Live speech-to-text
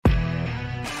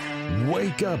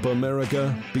Wake up,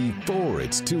 America, before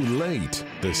it's too late.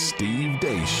 The Steve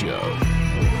Deace Show.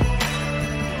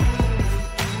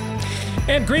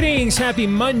 And greetings. Happy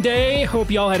Monday.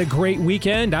 Hope y'all had a great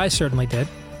weekend. I certainly did.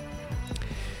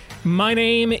 My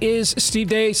name is Steve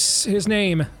Deace. His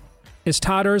name is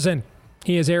Todd Erzin.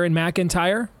 He is Aaron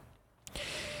McIntyre.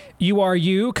 You Are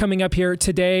You coming up here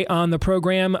today on the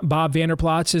program. Bob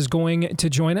Vanderplatz is going to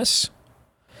join us.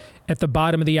 At the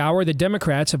bottom of the hour, the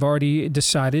Democrats have already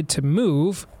decided to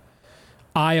move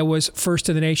Iowa's First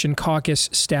of the Nation caucus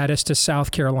status to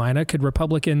South Carolina. Could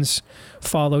Republicans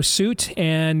follow suit?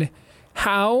 And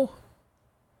how,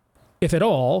 if at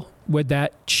all, would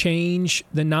that change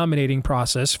the nominating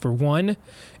process for one,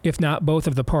 if not both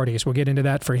of the parties? We'll get into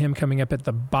that for him coming up at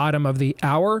the bottom of the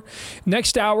hour.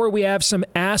 Next hour, we have some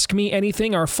Ask Me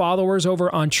Anything, our followers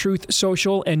over on Truth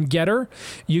Social and Getter.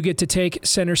 You get to take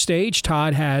center stage.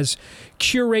 Todd has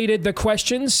curated the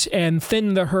questions and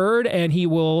thinned the herd, and he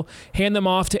will hand them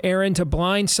off to Aaron to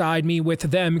blindside me with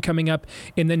them coming up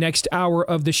in the next hour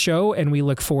of the show, and we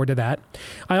look forward to that.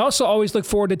 I also always look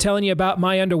forward to telling you about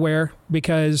my underwear,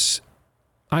 because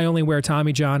I only wear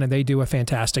Tommy John, and they do a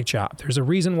fantastic job. There's a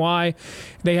reason why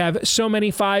they have so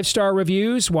many 5-star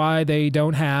reviews, why they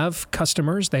don't have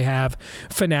customers. They have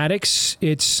fanatics.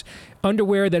 It's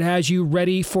underwear that has you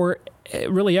ready for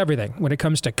really everything when it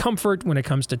comes to comfort, when it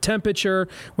comes to temperature,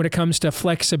 when it comes to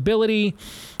flexibility.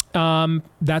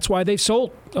 That's why they've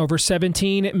sold over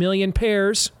 17 million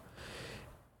pairs.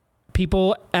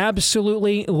 People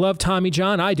absolutely love Tommy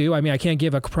John. I do. I mean, I can't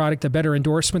give a product a better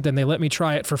endorsement than they let me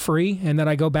try it for free, and then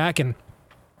I go back and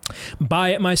buy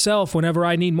it myself whenever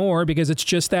I need more, because it's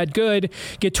just that good.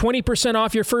 Get 20%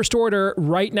 off your first order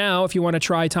right now if you want to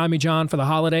try Tommy John for the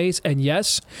holidays. And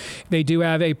yes, they do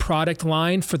have a product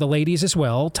line for the ladies as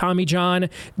well.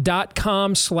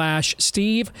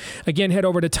 TommyJohn.com/Steve. Again, head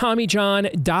over to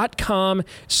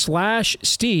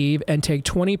TommyJohn.com/Steve and take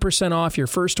 20% off your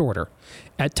first order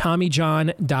at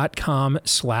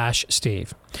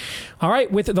TommyJohn.com/Steve. All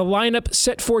right, with the lineup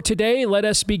set for today, let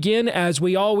us begin as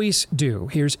we always do.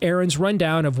 Here's Aaron's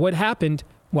rundown of what happened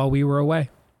while we were away.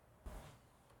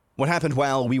 What happened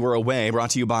while we were away,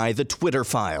 brought to you by the Twitter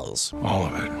Files. All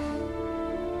of it.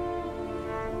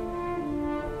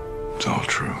 It's all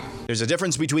true. There's a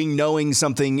difference between knowing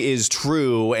something is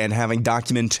true and having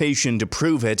documentation to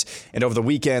prove it. And over the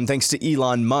weekend, thanks to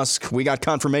Elon Musk, we got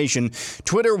confirmation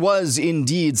Twitter was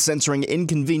indeed censoring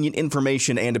inconvenient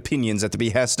information and opinions at the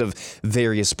behest of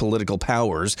various political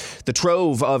powers. The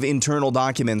trove of internal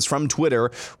documents from Twitter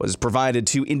was provided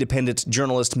to independent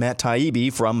journalist Matt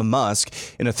Taibbi from Musk.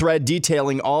 In a thread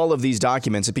detailing all of these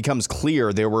documents, it becomes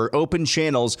clear there were open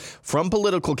channels from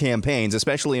political campaigns,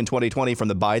 especially in 2020 from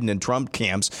the Biden and Trump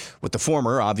camps, with the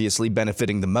former obviously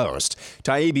benefiting the most.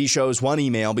 Taibbi shows one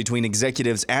email between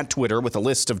executives at Twitter with a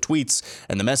list of tweets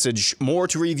and the message, "More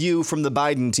to review from the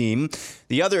Biden team."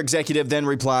 The other executive then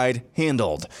replied,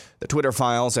 "Handled." The Twitter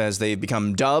Files, as they've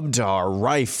become dubbed, are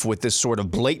rife with this sort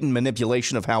of blatant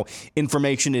manipulation of how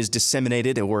information is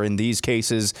disseminated, or in these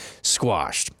cases,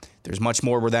 squashed. There's much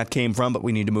more where that came from, but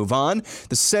we need to move on.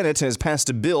 The Senate has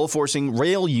passed a bill forcing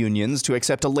rail unions to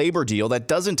accept a labor deal that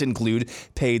doesn't include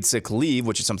paid sick leave,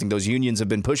 which is something those unions have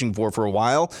been pushing for a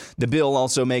while. The bill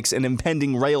also makes an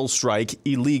impending rail strike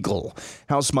illegal.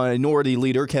 House Minority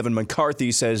Leader Kevin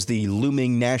McCarthy says the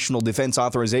looming National Defense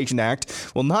Authorization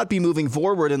Act will not be moving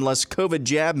forward unless COVID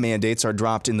jab mandates are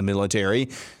dropped in the military.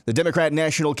 The Democrat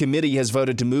National Committee has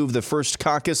voted to move the first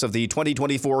caucus of the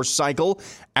 2024 cycle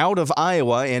out of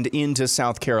Iowa and into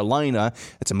South Carolina.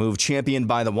 It's a move championed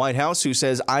by the White House, who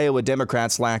says Iowa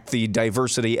Democrats lack the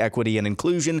diversity, equity, and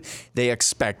inclusion they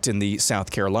expect in the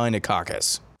South Carolina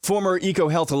caucus. Former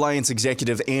EcoHealth Alliance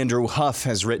executive Andrew Huff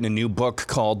has written a new book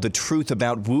called The Truth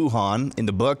About Wuhan. In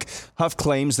the book, Huff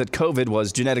claims that COVID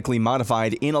was genetically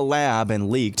modified in a lab and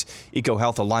leaked.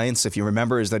 EcoHealth Alliance, if you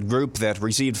remember, is that group that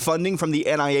received funding from the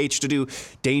NIH to do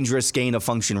dangerous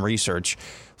gain-of-function research.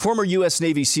 Former U.S.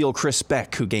 Navy SEAL Chris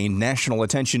Beck, who gained national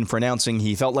attention for announcing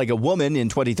he felt like a woman in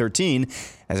 2013,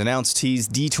 has announced he's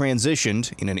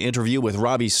detransitioned. In an interview with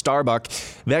Robbie Starbuck,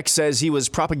 Beck says he was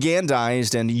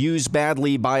propagandized and used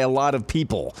badly by a lot of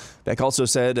people. Beck also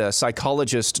said a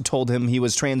psychologist told him he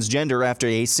was transgender after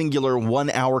a singular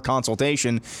 1-hour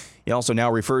consultation. He also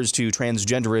now refers to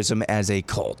transgenderism as a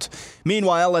cult.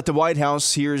 Meanwhile, at the White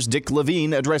House, here's Dick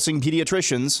Levine addressing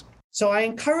pediatricians. So I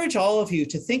encourage all of you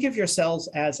to think of yourselves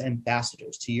as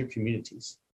ambassadors to your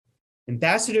communities,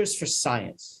 ambassadors for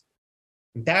science,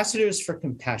 ambassadors for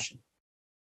compassion,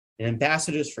 and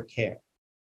ambassadors for care.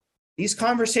 These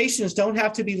conversations don't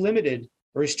have to be limited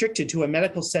or restricted to a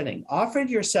medical setting. Offer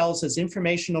yourselves as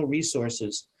informational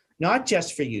resources not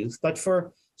just for youth, but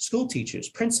for school teachers,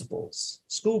 principals,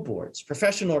 school boards,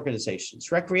 professional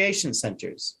organizations, recreation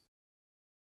centers,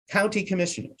 county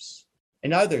commissioners,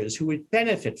 and others who would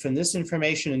benefit from this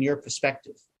information and your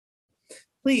perspective.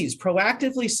 Please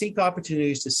proactively seek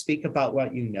opportunities to speak about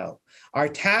what you know. Our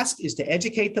task is to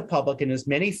educate the public in as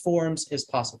many forums as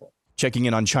possible. Checking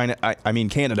in on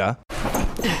Canada.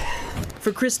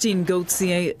 For Christine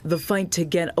Gauthier, the fight to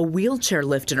get a wheelchair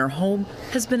lift in her home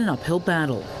has been an uphill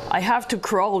battle. I have to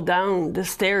crawl down the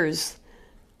stairs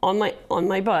on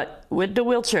my butt with the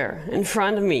wheelchair in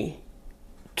front of me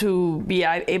to be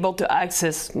able to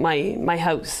access my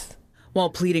house. While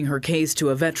pleading her case to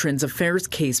a Veterans Affairs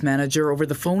case manager over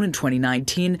the phone in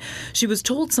 2019, she was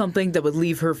told something that would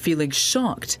leave her feeling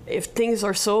shocked. If things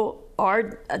are so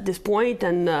hard at this point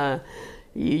and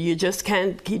you just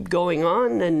can't keep going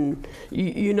on, and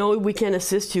we can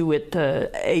assist you with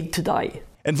aid to die.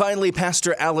 And finally,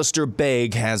 Pastor Alistair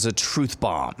Begg has a truth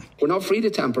bomb. We're not free to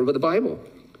tamper with the Bible.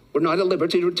 We're not at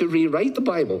liberty to rewrite the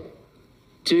Bible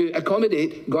to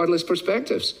accommodate godless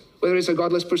perspectives, whether it's a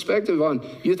godless perspective on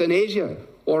euthanasia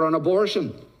or on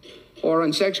abortion or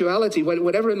on sexuality,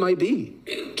 whatever it might be,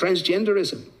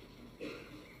 transgenderism.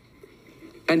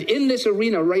 And in this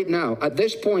arena right now, at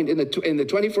this point in the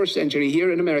 21st century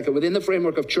here in America, within the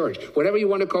framework of church, whatever you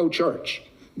want to call church,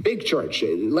 big church,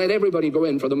 let everybody go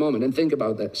in for the moment and think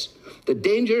about this. The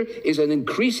danger is an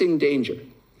increasing danger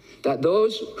that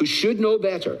those who should know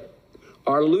better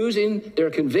are losing their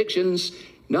convictions,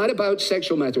 not about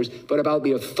sexual matters, but about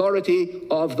the authority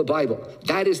of the Bible.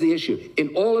 That is the issue. In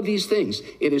all of these things,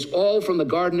 it is all from the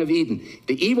Garden of Eden.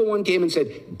 The evil one came and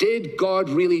said, did God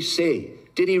really say?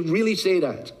 Did he really say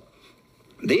that?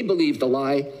 They believed the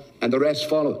lie, and the rest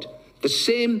followed. The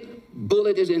same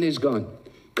bullet is in his gun.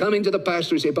 Coming to the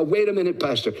pastor and say, but wait a minute,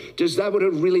 pastor, is that what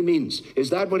it really means? Is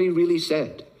that what he really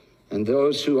said? And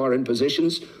those who are in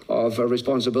positions of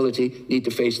responsibility need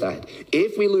to face that.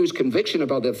 If we lose conviction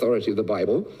about the authority of the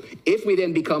Bible, if we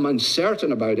then become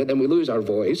uncertain about it, then we lose our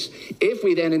voice. If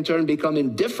we then in turn become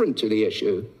indifferent to the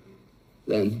issue,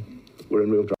 then we're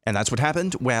in real trouble. And that's what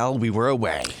happened while we were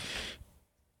away.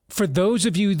 For those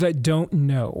of you that don't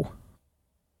know,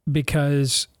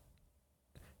 because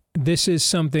this is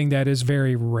something that is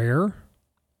very rare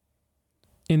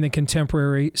in the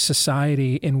contemporary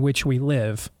society in which we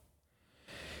live.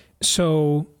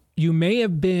 So you may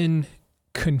have been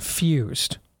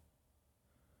confused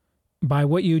by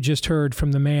what you just heard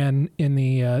from the man in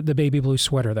the baby blue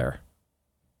sweater there.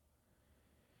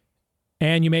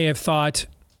 And you may have thought,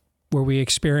 were we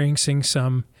experiencing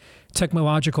some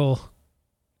technological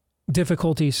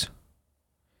difficulties?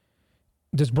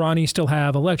 Does Bronny still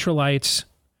have electrolytes?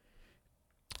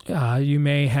 You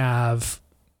may have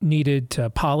needed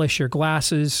to polish your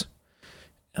glasses,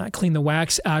 clean the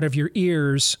wax out of your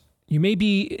ears. You may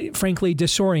be, frankly,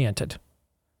 disoriented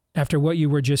after what you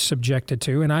were just subjected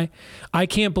to, and I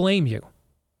can't blame you.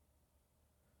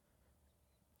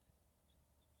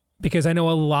 Because I know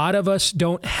a lot of us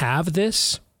don't have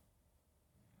this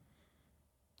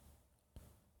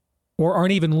or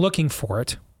aren't even looking for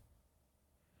it.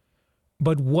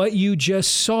 But what you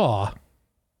just saw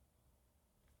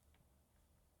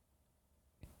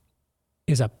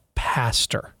is a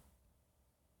pastor.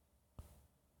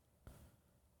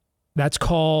 That's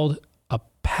called a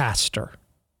pastor.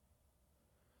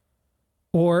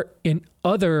 Or in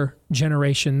other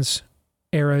generations,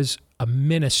 eras, a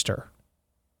minister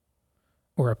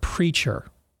or a preacher.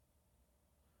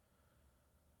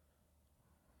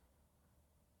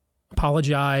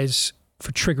 Apologize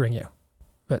for triggering you.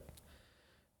 But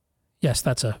yes,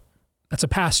 that's a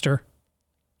pastor.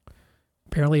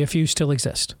 Apparently a few still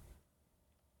exist.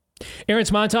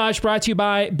 Aaron's Montage brought to you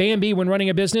by Bambi. When running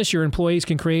a business, your employees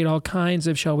can create all kinds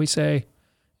of, shall we say,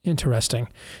 interesting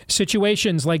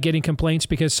situations, like getting complaints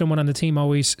because someone on the team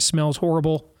always smells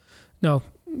horrible. No,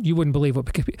 you wouldn't believe what.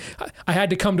 I had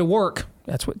to come to work.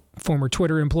 That's what former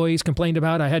Twitter employees complained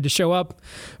about. I had to show up,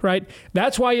 right?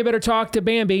 That's why you better talk to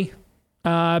Bambi.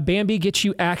 Bambi gets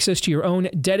you access to your own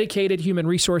dedicated human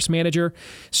resource manager,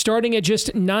 starting at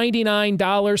just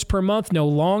 $99 per month. No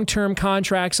long-term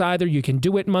contracts either. You can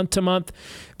do it month to month.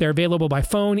 They're available by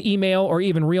phone, email, or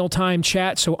even real-time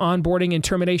chat, so onboarding and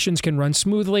terminations can run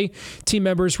smoothly. Team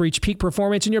members reach peak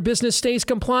performance, and your business stays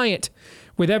compliant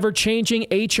with ever-changing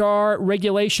HR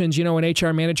regulations. You know, an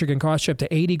HR manager can cost you up to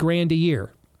 $80,000 a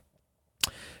year.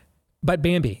 But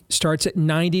Bambi starts at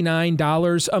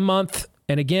 $99 a month.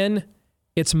 And again,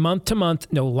 it's month to month,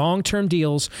 no long-term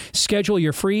deals. Schedule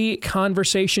your free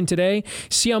conversation today.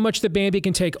 See how much the Bambi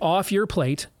can take off your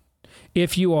plate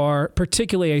if you are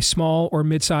particularly a small or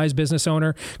mid-sized business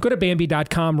owner, go to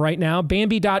Bambi.com right now.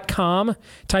 Bambi.com,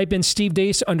 type in Steve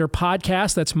Deace under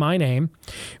podcast. That's my name.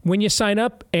 When you sign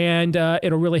up, and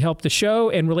it'll really help the show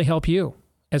and really help you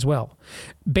as well.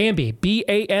 Bambi,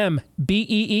 Bambee,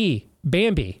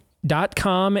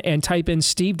 Bambi.com, and type in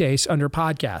Steve Deace under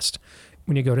podcast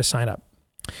when you go to sign up.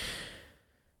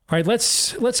 All right,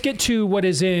 let's get to what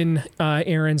is in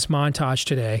Aaron's montage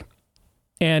today.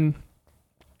 And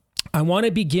I want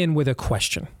to begin with a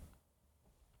question.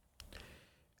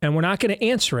 And we're not going to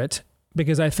answer it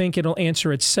because I think it'll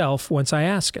answer itself once I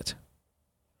ask it.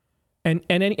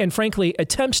 And frankly,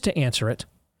 attempts to answer it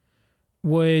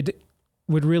would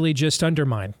really just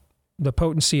undermine the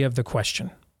potency of the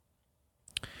question.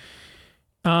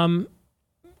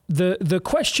 The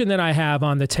question that I have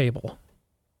on the table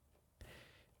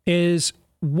is,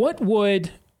 what would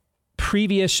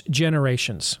previous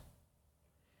generations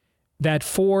that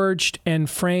forged and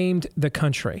framed the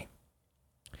country,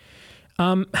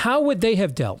 how would they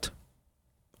have dealt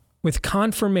with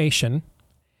confirmation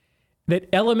that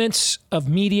elements of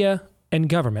media and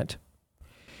government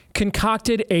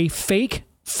concocted a fake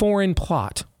foreign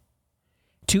plot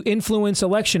to influence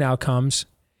election outcomes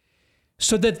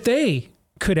so that they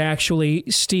could actually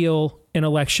steal an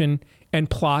election and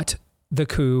plot the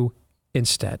coup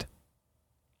instead?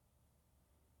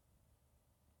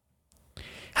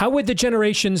 How would the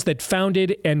generations that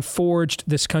founded and forged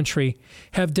this country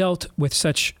have dealt with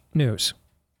such news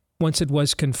once it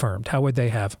was confirmed? How would they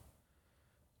have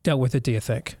dealt with it, do you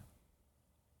think?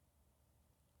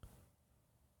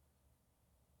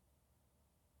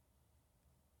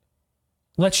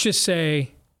 Let's just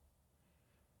say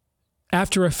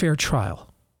after a fair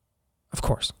trial, of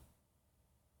course.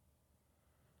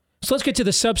 So let's get to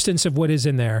the substance of what is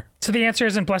in there. So the answer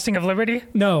isn't blessing of liberty?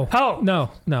 No. Oh. No.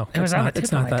 It's not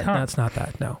that. That's not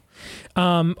that. No.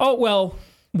 Well,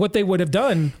 what they would have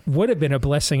done would have been a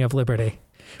blessing of liberty,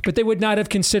 but they would not have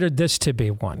considered this to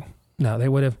be one. No, they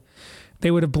would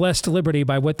have blessed liberty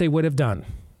by what they would have done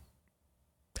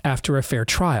after a fair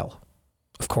trial.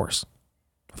 Of course.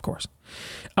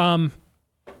 I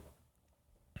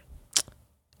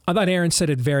thought Aaron said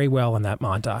it very well in that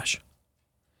montage.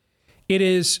 It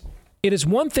is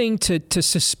one thing to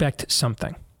suspect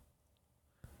something.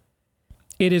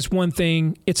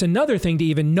 It's another thing to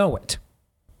even know it.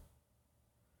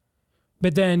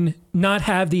 But then not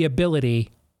have the ability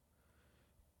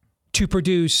to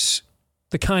produce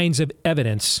the kinds of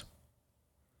evidence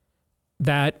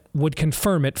that would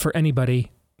confirm it for anybody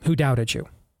who doubted you.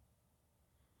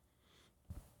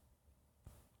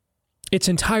 It's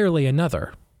entirely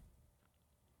another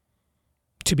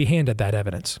to be handed that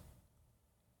evidence.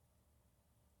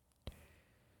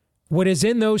 What is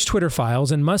in those Twitter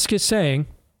files, and Musk is saying,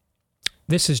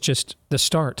 this is just the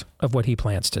start of what he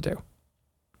plans to do.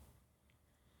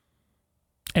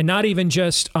 And not even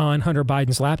just on Hunter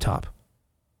Biden's laptop.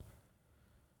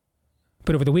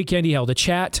 But over the weekend, he held a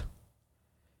chat.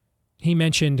 He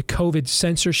mentioned COVID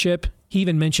censorship. He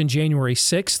even mentioned January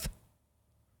 6th.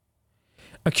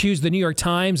 Accused the New York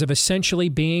Times of essentially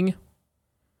being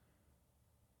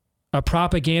a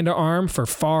propaganda arm for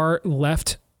far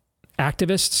left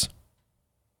activists.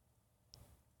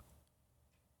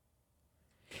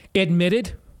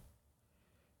 Admitted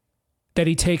that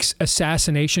he takes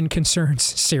assassination concerns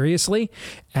seriously,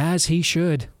 as he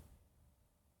should.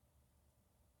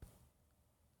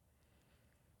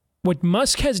 What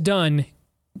Musk has done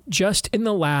just in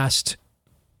the last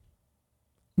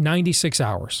 96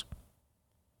 hours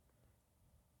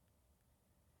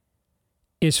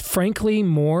is frankly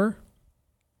more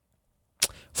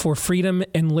for freedom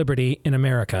and liberty in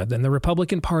America than the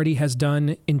Republican Party has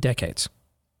done in decades.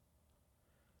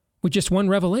 With just one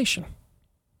revelation.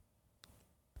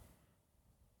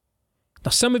 Now,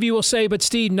 some of you will say, but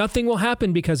Steve, nothing will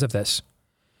happen because of this.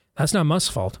 That's not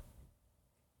Musk's fault.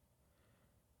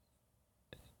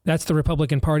 That's the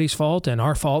Republican Party's fault and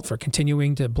our fault for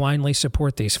continuing to blindly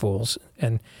support these fools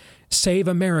and save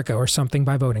America or something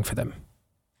by voting for them.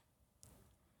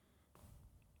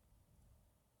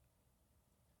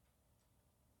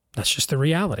 That's just the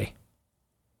reality.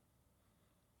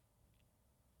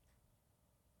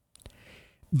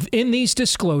 In these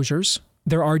disclosures,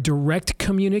 there are direct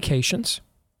communications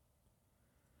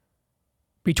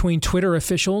between Twitter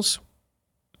officials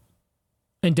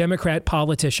and Democrat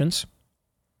politicians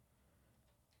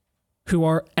who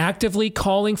are actively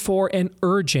calling for and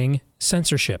urging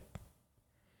censorship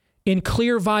in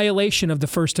clear violation of the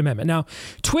First Amendment. Now,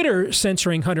 Twitter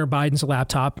censoring Hunter Biden's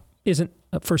laptop isn't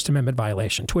a First Amendment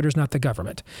violation. Twitter's not the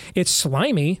government. It's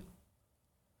slimy,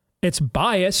 it's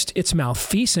biased, it's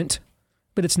malfeasant,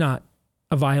 but it's not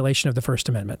a violation of the First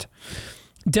Amendment.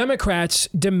 Democrats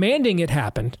demanding it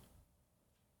happen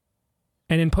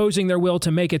and imposing their will to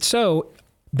make it so,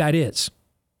 that is.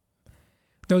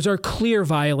 Those are clear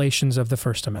violations of the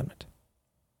First Amendment.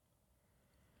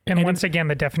 And once again,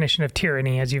 the definition of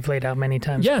tyranny, as you've laid out many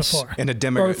times before. And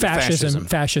or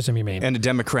fascism, you mean. And a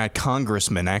Democrat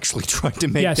congressman actually tried to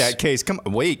make that case. Come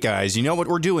on, wait, guys, you know what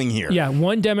we're doing here. Yeah,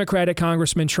 one Democratic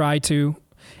congressman tried to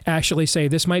actually say,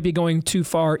 this might be going too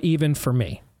far even for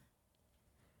me.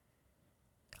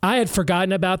 I had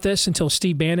forgotten about this until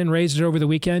Steve Bannon raised it over the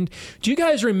weekend. Do you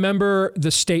guys remember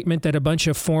the statement that a bunch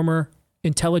of former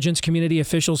intelligence community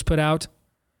officials put out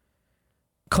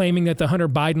claiming that the Hunter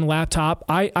Biden laptop,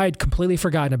 I'd completely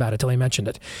forgotten about it till he mentioned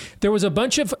it. There was a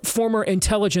bunch of former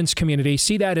intelligence community,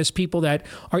 see that as people that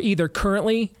are either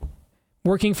currently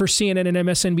working for CNN and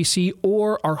MSNBC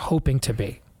or are hoping to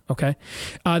be, okay?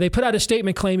 They put out a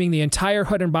statement claiming the entire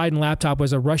Hunter Biden laptop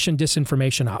was a Russian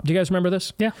disinformation op. Do you guys remember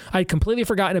this? Yeah. I'd completely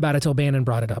forgotten about it till Bannon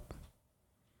brought it up.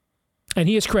 And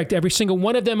he is correct. Every single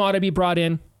one of them ought to be brought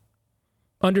in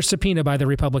under subpoena by the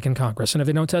Republican Congress. And if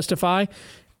they don't testify,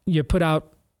 you put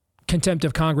out contempt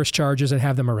of Congress charges and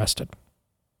have them arrested.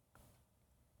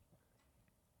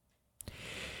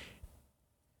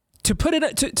 To put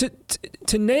it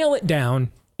to nail it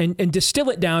down and distill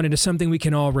it down into something we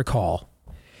can all recall,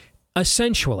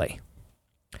 essentially,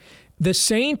 the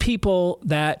same people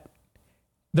that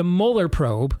the Mueller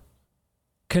probe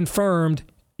confirmed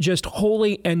just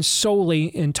wholly and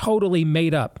solely and totally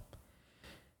made up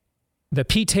the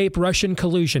P-tape Russian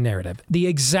collusion narrative, the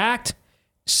exact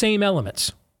same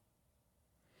elements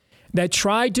that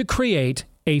tried to create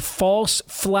a false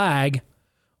flag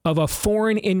of a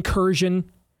foreign incursion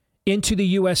into the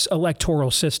U.S. electoral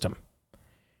system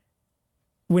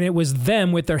when it was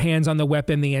them with their hands on the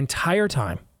weapon the entire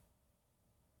time.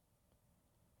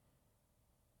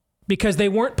 Because they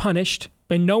weren't punished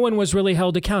and no one was really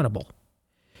held accountable.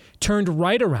 Turned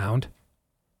right around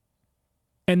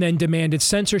and then demanded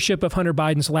censorship of Hunter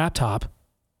Biden's laptop,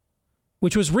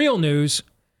 which was real news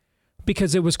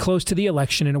because it was close to the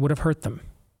election and it would have hurt them.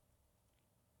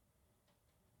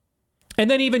 And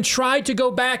then even tried to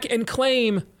go back and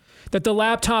claim that the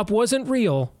laptop wasn't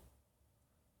real,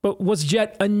 but was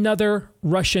yet another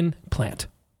Russian plant.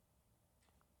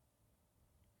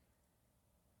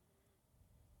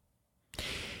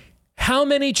 How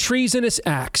many treasonous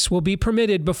acts will be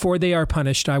permitted before they are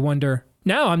punished, I wonder?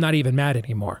 Now I'm not even mad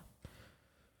anymore.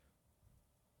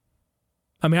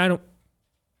 I mean,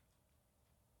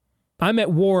 I'm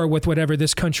at war with whatever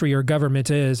this country or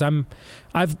government is. I'm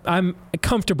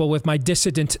comfortable with my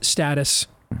dissident status.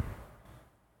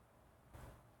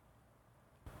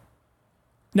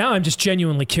 Now I'm just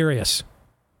genuinely curious.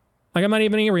 Like I'm not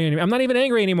even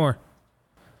angry anymore.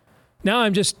 Now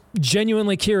I'm just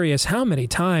genuinely curious. How many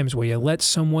times will you let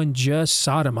someone just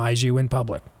sodomize you in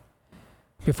public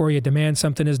before you demand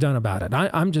something is done about it?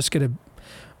 I'm just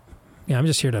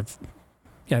here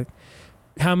to.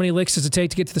 How many licks does it take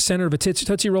to get to the center of a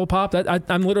Tootsie Roll Pop?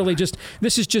 I'm literally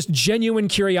this is just genuine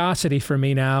curiosity for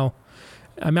me now.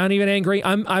 I'm not even angry.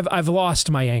 I've lost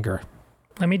my anger.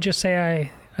 Let me just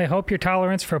say I hope your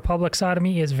tolerance for public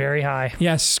sodomy is very high.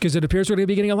 Yes, because it appears we're going to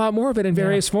be getting a lot more of it in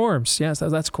various forms. Yes,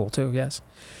 that's cool too, yes.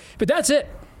 But that's it.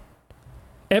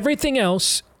 Everything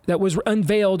else that was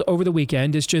unveiled over the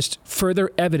weekend is just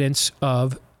further evidence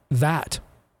of that.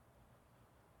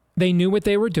 They knew what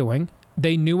they were doing.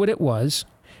 They knew what it was.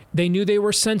 They knew they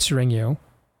were censoring you.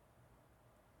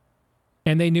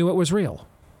 And they knew it was real.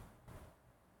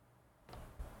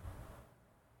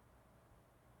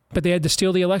 But they had to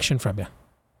steal the election from you.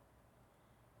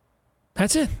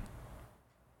 That's it.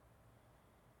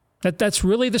 That's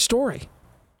really the story.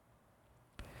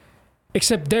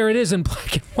 Except there it is in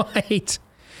black and white.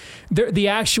 The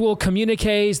actual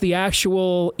communiques, the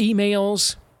actual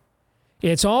emails,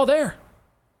 it's all there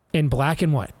in black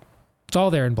and white. It's all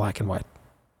there in black and white.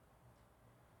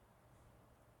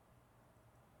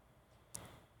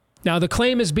 Now, the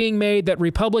claim is being made that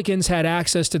Republicans had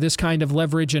access to this kind of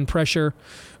leverage and pressure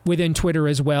within Twitter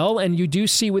as well. And you do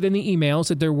see within the emails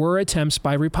that there were attempts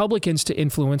by Republicans to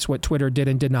influence what Twitter did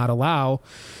and did not allow.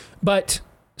 But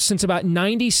since about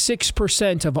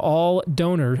 96% of all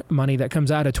donor money that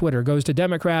comes out of Twitter goes to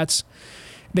Democrats,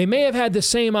 they may have had the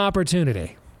same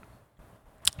opportunity.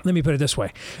 Let me put it this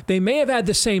way. They may have had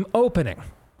the same opening,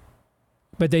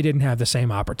 but they didn't have the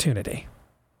same opportunity.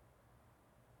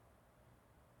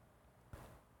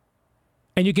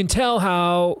 And you can tell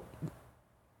how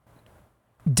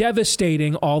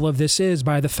devastating all of this is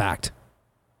by the fact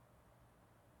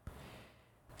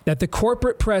that the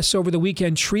corporate press over the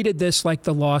weekend treated this like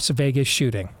the Las Vegas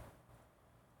shooting.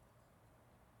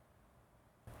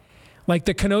 Like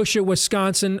the Kenosha,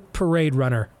 Wisconsin parade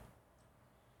runner.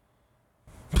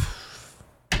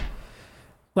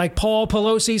 Like Paul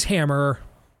Pelosi's hammerer.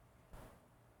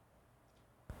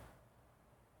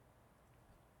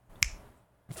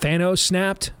 Thanos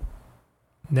snapped.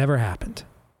 Never happened.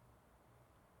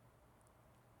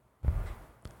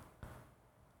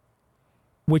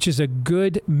 Which is a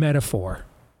good metaphor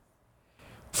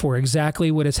for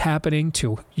exactly what is happening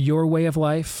to your way of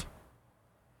life,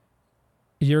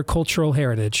 your cultural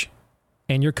heritage,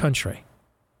 and your country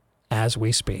as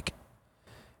we speak.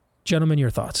 Gentlemen,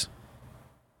 your thoughts.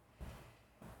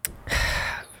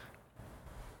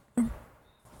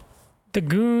 The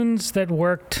goons that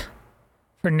worked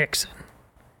for Nixon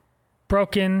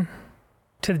broke in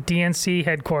to the DNC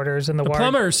headquarters in the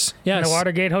plumbers, yes, in the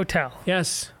Watergate Hotel.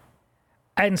 Yes.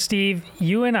 And Steve,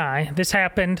 you and I, this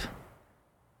happened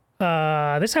in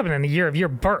the year of your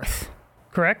birth,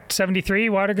 correct? 73,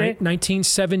 Watergate?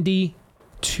 1972.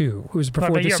 It was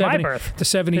before the year of my birth. The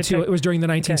 72. It was during the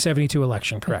 1972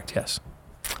 election, correct, yes.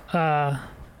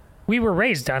 We were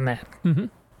raised on that. Mm-hmm.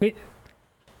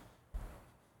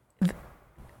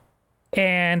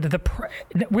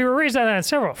 We were raised on that on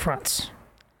several fronts.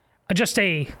 Just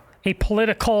a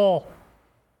political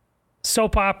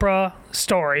soap opera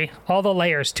story, all the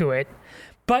layers to it.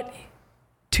 But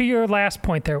to your last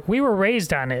point there, we were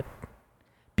raised on it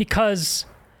because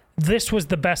this was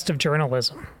the best of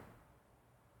journalism.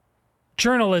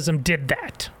 Journalism did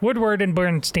that. Woodward and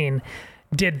Bernstein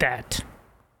did that.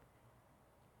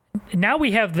 Now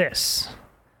we have this.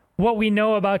 What we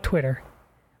know about Twitter.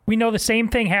 We know the same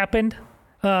thing happened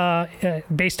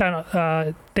based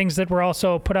on things that were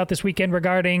also put out this weekend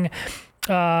regarding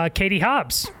Katie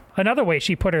Hobbs. Another way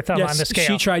she put her thumb on the scale.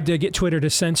 She tried to get Twitter to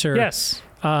censor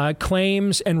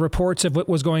claims and reports of what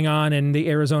was going on in the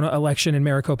Arizona election in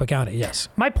Maricopa County. Yes.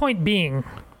 My point being,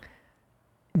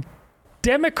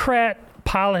 Democrat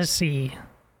policy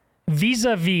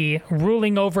vis-a-vis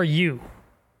ruling over you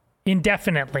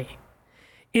indefinitely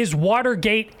is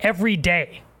Watergate every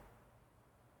day.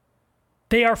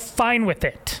 They are fine with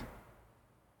it.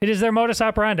 It is their modus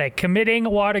operandi, committing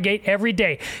Watergate every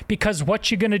day. Because what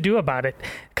you going to do about it?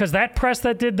 Because that press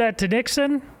that did that to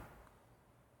Nixon,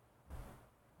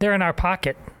 they're in our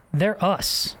pocket. They're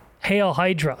us. Hail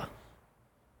Hydra.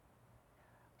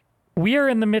 We are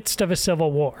in the midst of a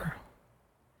civil war.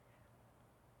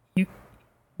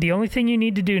 The only thing you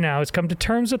need to do now is come to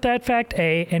terms with that fact,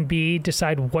 A, and B,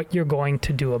 decide what you're going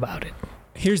to do about it.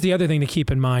 Here's the other thing to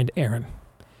keep in mind, Aaron.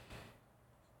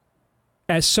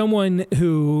 As someone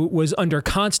who was under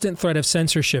constant threat of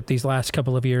censorship these last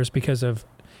couple of years because of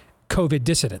COVID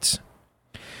dissidents,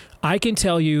 I can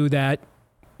tell you that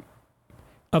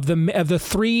of the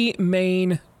three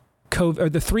main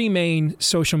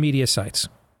social media sites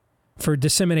for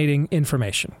disseminating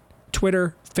information,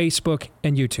 Twitter, Facebook,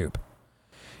 and YouTube,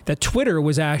 that Twitter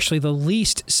was actually the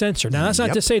least censored. Now, that's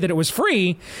not to say that it was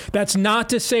free. That's not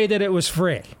to say that it was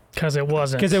free. Because it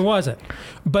wasn't. Because it wasn't.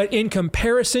 But in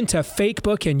comparison to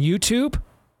Facebook and YouTube,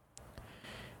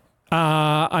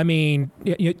 I mean,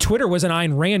 Twitter was an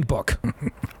Ayn Rand book,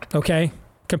 okay,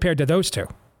 compared to those two.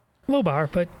 Low bar,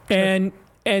 but... And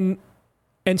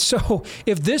so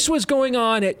if this was going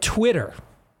on at Twitter,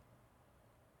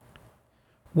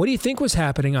 what do you think was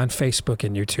happening on Facebook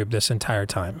and YouTube this entire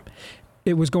time?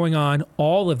 It was going on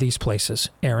all of these places,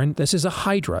 Aaron. This is a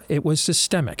hydra. It was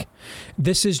systemic.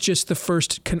 This is just the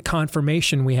first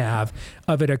confirmation we have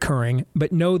of it occurring.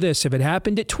 But know this, if it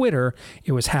happened at Twitter,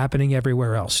 it was happening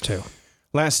everywhere else too.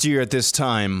 Last year at this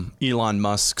time, Elon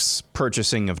Musk's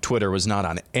purchasing of Twitter was not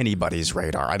on anybody's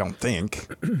radar. I don't think.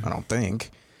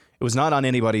 It was not on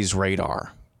anybody's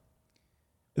radar.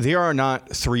 There are not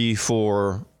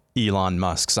 3-4 Elon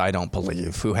Musks, I don't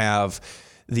believe, who have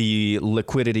the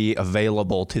liquidity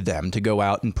available to them to go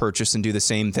out and purchase and do the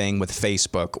same thing with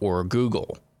Facebook or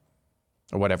Google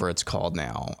or whatever it's called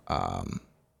now,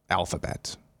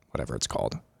 Alphabet, whatever it's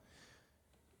called.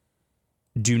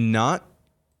 Do not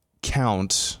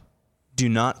count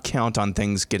on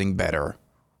things getting better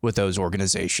with those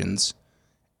organizations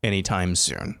anytime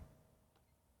soon.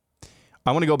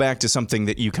 I want to go back to something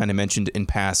that you kind of mentioned in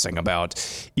passing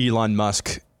about Elon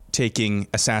Musk taking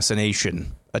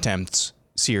assassination attempts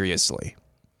seriously.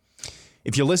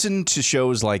 If you listen to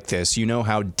shows like this, you know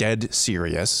how dead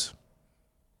serious,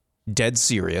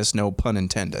 no pun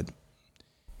intended,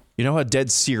 you know how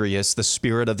dead serious the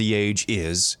spirit of the age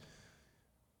is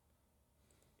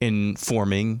in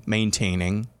forming,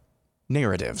 maintaining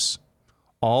narratives,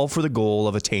 all for the goal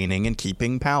of attaining and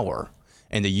keeping power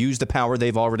And they use the power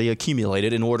they've already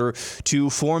accumulated in order to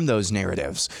form those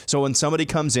narratives. So when somebody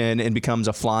comes in and becomes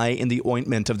a fly in the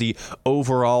ointment of the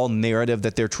overall narrative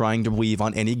that they're trying to weave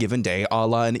on any given day, a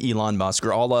la an Elon Musk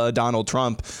or a la Donald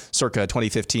Trump circa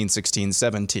 2015, 16,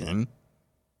 17,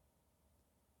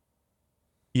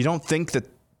 you don't think that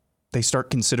they start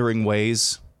considering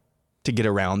ways to get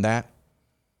around that?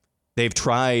 They've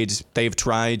tried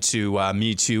to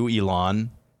Me Too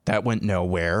Elon. That went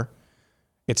nowhere.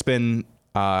 It's been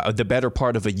the better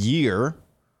part of a year,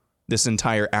 this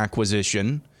entire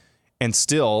acquisition, and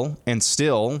still,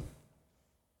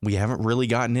 we haven't really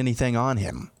gotten anything on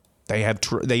him.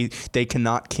 They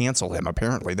cannot cancel him.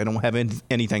 Apparently, they don't have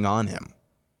anything on him.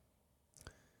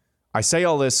 I say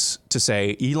all this to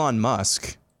say Elon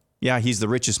Musk, yeah, he's the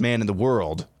richest man in the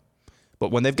world, but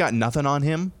when they've got nothing on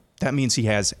him, that means he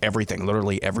has everything,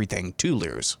 literally everything to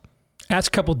lose. That's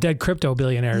a couple dead crypto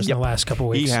billionaires in the last couple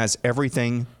weeks. He has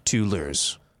everything to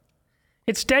lose.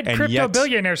 It's dead crypto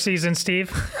billionaire season, Steve.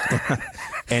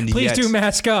 Please do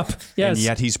mask up. Yes. And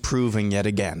yet he's proving yet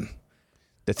again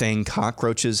the thing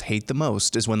cockroaches hate the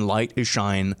most is when light is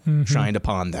shined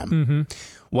upon them. Mm-hmm.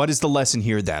 What is the lesson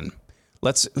here then?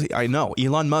 I know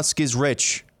Elon Musk is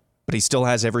rich, but he still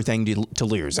has everything to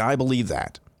lose. I believe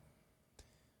that.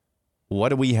 What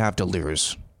do we have to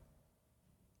lose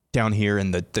down here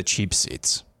in the cheap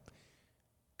seats?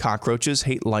 Cockroaches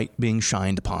hate light being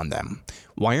shined upon them.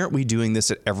 Why aren't we doing this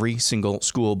at every single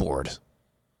school board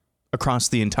across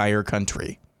the entire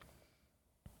country?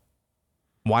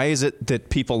 Why is it that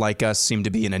people like us seem to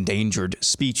be an endangered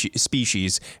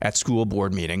species at school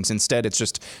board meetings? Instead, it's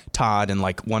just Todd and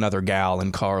like one other gal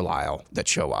in Carlisle that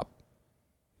show up.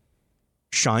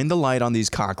 Shine the light on these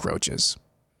cockroaches.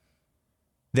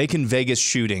 They can Vegas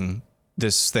shooting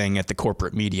this thing at the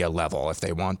corporate media level if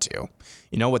they want to.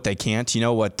 You know what they can't? You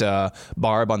know what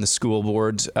Barb on the school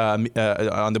board on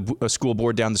the school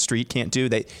board down the street can't do?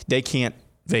 They can't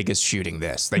Vegas shooting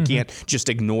this. They can't just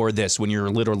ignore this when you're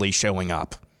literally showing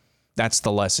up. That's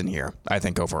the lesson here, I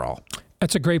think, overall.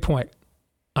 That's a great point.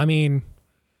 I mean,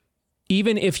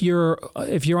 even if you're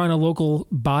on a local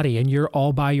body and you're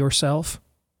all by yourself,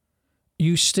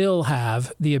 you still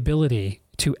have the ability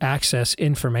to access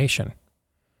information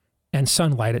and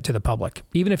sunlight it to the public.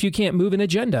 Even if you can't move an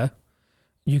agenda,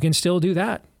 you can still do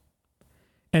that.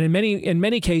 And in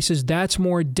many cases, that's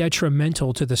more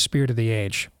detrimental to the spirit of the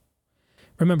age.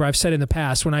 Remember, I've said in the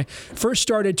past, when I first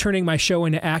started turning my show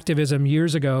into activism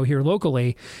years ago here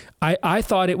locally, I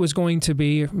thought it was going to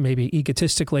be, maybe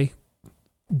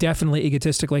definitely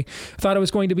egotistically, thought it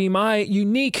was going to be my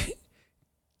unique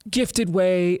gifted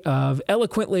way of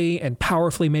eloquently and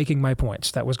powerfully making my points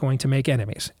that was going to make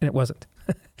enemies. And it wasn't.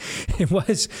 It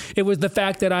was the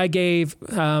fact that I gave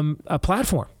a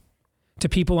platform to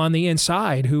people on the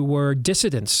inside who were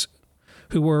dissidents,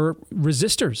 who were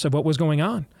resistors of what was going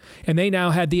on. And they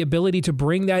now had the ability to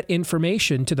bring that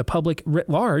information to the public writ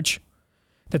large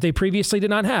that they previously did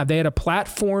not have. They had a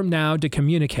platform now to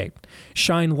communicate,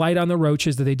 shine light on the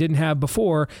roaches that they didn't have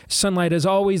before. Sunlight is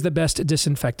always the best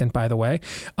disinfectant, by the way.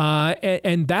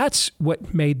 And that's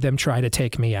what made them try to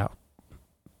take me out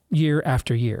year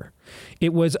after year.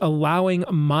 It was allowing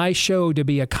my show to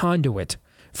be a conduit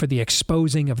for the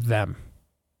exposing of them.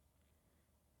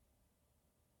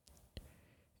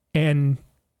 And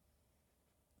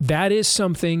that is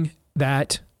something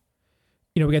that,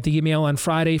 we got the email on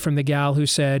Friday from the gal who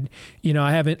said,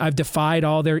 I've defied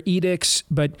all their edicts,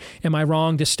 but am I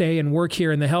wrong to stay and work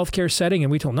here in the healthcare setting?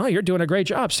 And we told, no, you're doing a great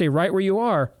job. Stay right where you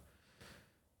are.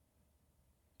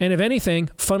 And if anything,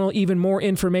 funnel even more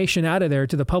information out of there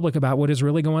to the public about what is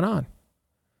really going on.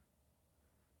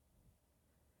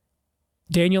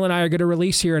 Daniel and I are going to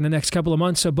release here in the next couple of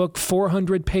months a book,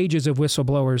 400 pages of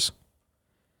whistleblowers.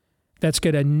 That's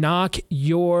going to knock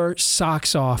your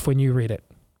socks off when you read it.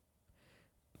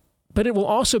 But it will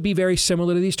also be very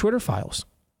similar to these Twitter files.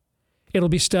 It'll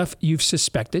be stuff you've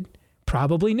suspected,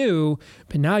 probably knew,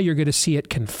 but now you're going to see it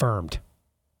confirmed.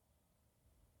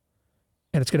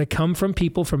 And it's going to come from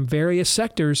people from various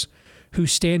sectors who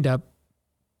stand up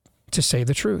to say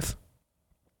the truth.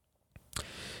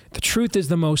 The truth is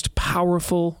the most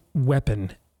powerful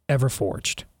weapon ever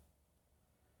forged.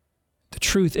 The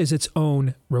truth is its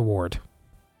own reward.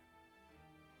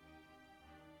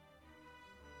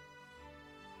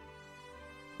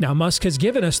 Now, Musk has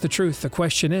given us the truth. The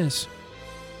question is,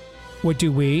 what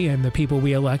do we and the people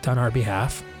we elect on our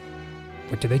behalf,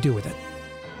 what do they do with it?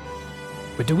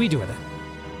 What do we do with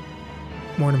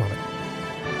it? More in a moment.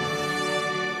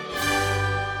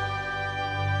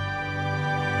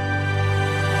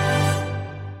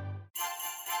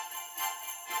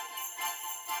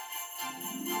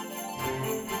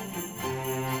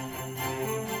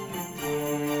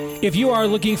 If you are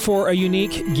looking for a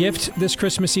unique gift this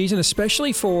Christmas season,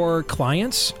 especially for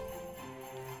clients,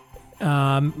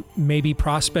 maybe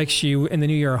prospects you in the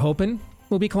new year are hoping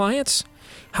will be clients,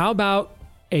 how about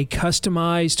a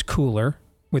customized cooler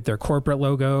with their corporate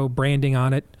logo, branding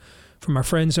on it from our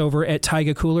friends over at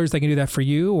Taiga Coolers? They can do that for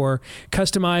you, or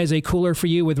customize a cooler for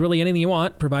you with really anything you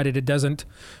want, provided it doesn't,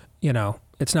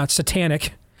 it's not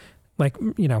satanic like,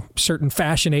 certain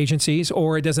fashion agencies,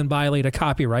 or it doesn't violate a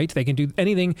copyright. They can do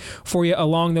anything for you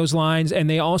along those lines. And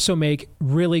they also make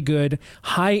really good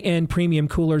high-end premium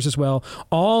coolers as well.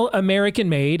 All American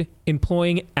made,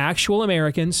 employing actual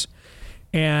Americans.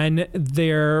 And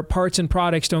their parts and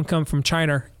products don't come from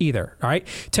China either. All right.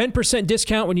 10%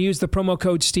 discount when you use the promo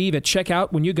code Steve at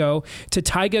checkout when you go to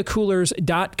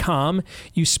taigacoolers.com.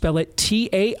 You spell it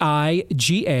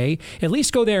Taiga. At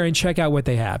least go there and check out what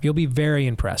they have. You'll be very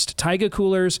impressed.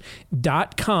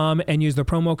 taigacoolers.com and use the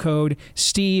promo code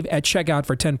Steve at checkout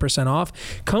for 10% off.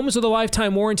 Comes with a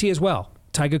lifetime warranty as well.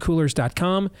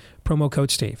 taigacoolers.com, promo code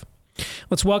Steve.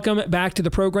 Let's welcome back to the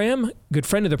program, good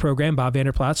friend of the program, Bob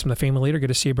Vanderplatz from the Family Leader. Good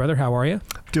to see you, brother. How are you?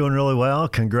 Doing really well.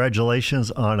 Congratulations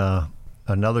on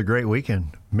another great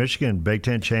weekend. Michigan, Big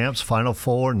Ten champs, Final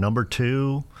Four, number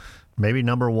 2, maybe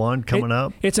number 1 coming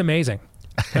up. It's amazing.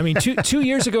 I mean, 2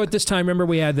 years ago at this time, remember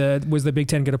we had was the Big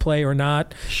Ten going to play or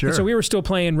not? Sure. And so we were still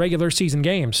playing regular season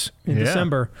games in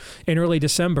early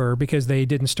December, because they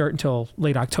didn't start until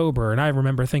late October. And I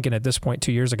remember thinking at this point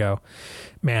 2 years ago,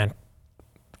 man,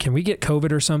 can we get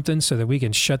COVID or something so that we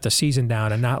can shut the season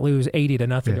down and not lose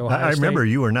 80-0 to Ohio I State? remember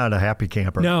you were not a happy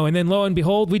camper. No, and then lo and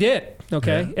behold, we did.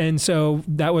 Okay, Yeah. And so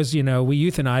that was, we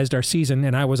euthanized our season,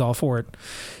 and I was all for it.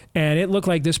 And it looked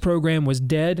like this program was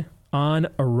dead on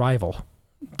arrival,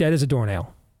 dead as a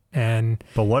doornail.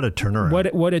 But what a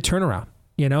turnaround! What a turnaround!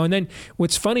 And then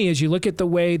what's funny is you look at the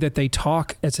way that they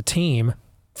talk as a team.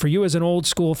 For you as an old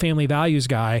school family values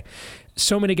guy,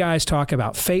 so many guys talk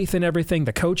about faith in everything.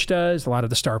 The coach does. A lot of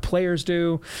the star players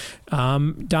do.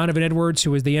 Donovan Edwards,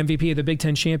 who was the MVP of the Big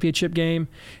Ten championship game,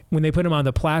 when they put him on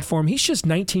the platform, he's just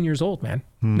 19 years old, man.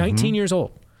 Mm-hmm. 19 years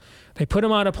old. They put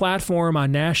him on a platform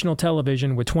on national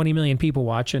television with 20 million people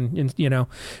watching. And,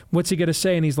 what's he going to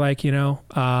say? And he's like,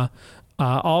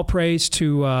 all praise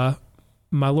to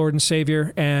my Lord and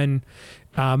Savior and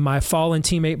my fallen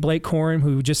teammate Blake Corum,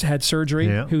 who just had surgery,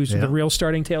 who's the real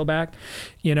starting tailback.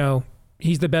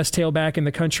 He's the best tailback in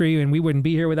the country, and we wouldn't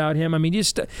be here without him. I mean,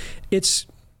 it's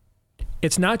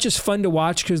not just fun to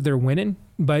watch because they're winning,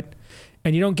 and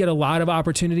you don't get a lot of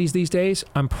opportunities these days.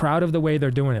 I'm proud of the way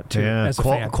they're doing it too. As a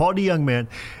fan. Quality young men,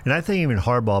 and I think even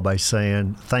Harbaugh by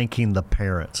thanking the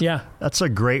parents. Yeah, that's a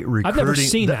great recruiting. I've never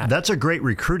seen that. That's a great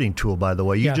recruiting tool, by the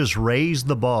way. You just raised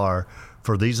the bar.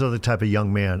 For these are the type of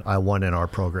young men I want in our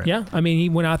program. Yeah, I mean, he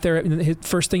went out there. His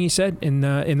first thing he said in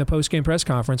the post-game press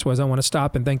conference was, "I want to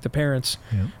stop and thank the parents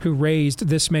who raised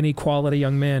this many quality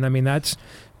young men." I mean, that's,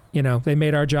 they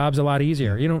made our jobs a lot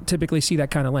easier. You don't typically see that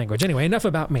kind of language. Anyway, enough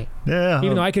about me. Yeah.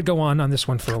 Even though I could go on this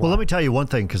one for a while. Well, let me tell you one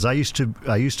thing, because I used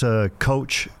to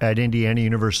coach at Indiana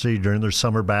University during their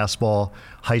summer basketball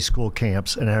high school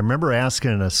camps, and I remember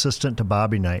asking an assistant to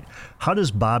Bobby Knight, "How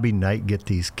does Bobby Knight get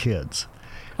these kids?"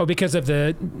 Oh, because of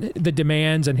the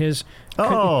demands and his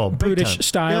brutish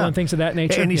style and things of that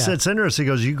nature. And he said, it's interesting. He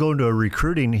goes, you go into a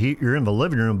recruiting, you're in the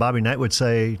living room. Bobby Knight would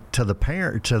say to the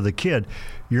kid,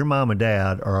 your mom and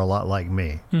dad are a lot like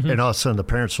me. Mm-hmm. And all of a sudden the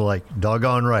parents are like,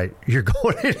 doggone right, you're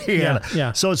going to Indiana.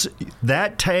 Yeah. So it's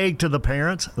that tag to the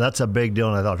parents, that's a big deal.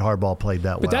 And I thought Harbaugh played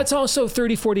that well. But that's also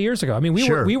 30, 40 years ago. I mean,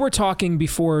 we were talking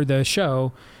before the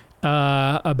show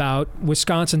about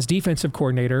Wisconsin's defensive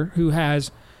coordinator who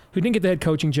didn't get the head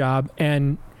coaching job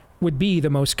and would be the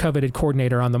most coveted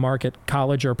coordinator on the market,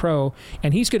 college or pro,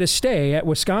 and he's going to stay at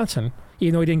Wisconsin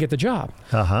even though he didn't get the job.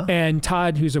 Uh-huh. And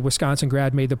Todd, who's a Wisconsin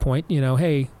grad, made the point,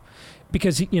 hey,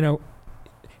 because,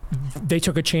 they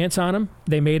took a chance on him.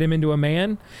 They made him into a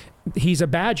man. He's a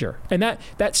Badger. And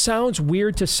that sounds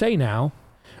weird to say now,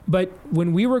 but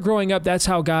when we were growing up, that's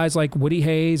how guys like Woody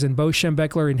Hayes and Bo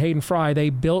Schembechler and Hayden Fry, they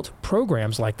built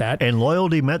programs like that. And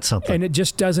loyalty meant something. And it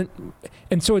just doesn't.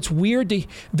 And so it's weird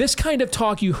this kind of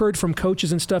talk you heard from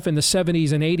coaches and stuff in the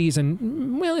 70s and 80s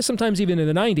and, well, sometimes even in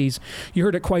the 90s, you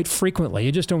heard it quite frequently.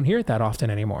 You just don't hear it that often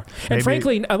anymore. And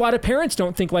frankly, a lot of parents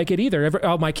don't think like it either.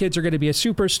 My kids are going to be a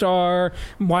superstar.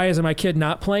 Why isn't my kid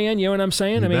not playing? You know what I'm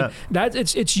saying?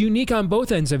 It's unique on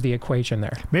both ends of the equation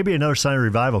there. Maybe another sign of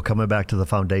revival coming back to the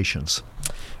foundations.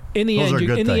 in the Those end, are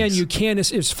good in the end, things. you can't,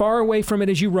 as far away from it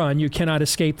as you run, you cannot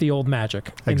escape the old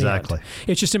magic. In Exactly. the end.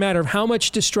 It's just a matter of how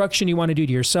much destruction you want to do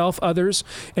to yourself, others,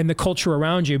 and the culture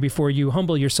around you before you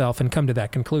humble yourself and come to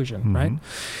that conclusion, right?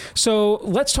 So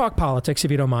let's talk politics,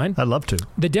 if you don't mind. I'd love to.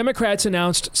 The Democrats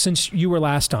announced, since you were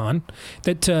last on,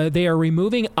 that they are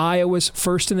removing Iowa's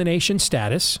first-in-the-nation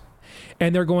status,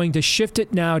 and they're going to shift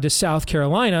it now to South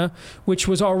Carolina, which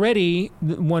was already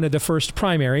one of the first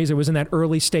primaries. It was in that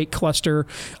early state cluster.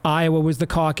 Iowa was the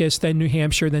caucus, then New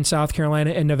Hampshire, then South Carolina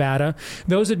and Nevada.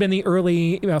 Those had been the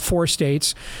early 4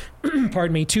 states.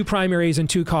 Pardon me, 2 primaries and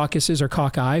 2 caucuses or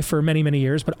caucus for many, many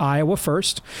years, but Iowa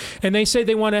first. And they say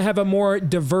they want to have a more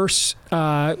diverse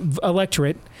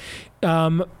electorate.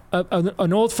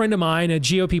 An old friend of mine, a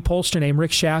GOP pollster named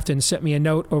Rick Shafton, sent me a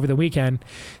note over the weekend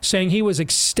saying he was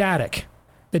ecstatic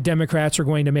that Democrats are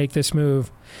going to make this move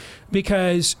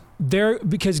because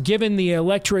given the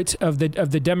electorate of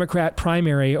the Democrat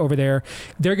primary over there,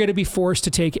 they're going to be forced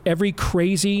to take every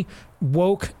crazy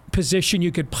woke position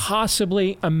you could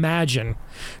possibly imagine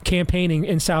campaigning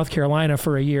in South Carolina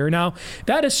for a year. Now,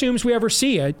 that assumes we ever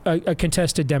see a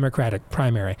contested Democratic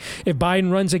primary. If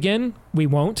Biden runs again, we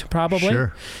won't, probably.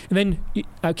 Sure. And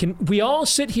then we all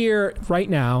sit here right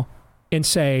now and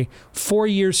say 4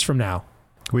 years from now,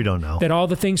 We don't know. that all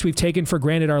the things we've taken for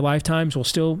granted our lifetimes will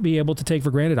still be able to take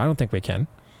for granted? I don't think we can.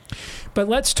 But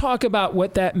let's talk about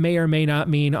what that may or may not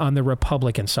mean on the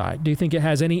Republican side. Do you think it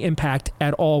has any impact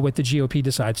at all what the GOP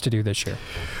decides to do this year?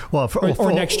 Well,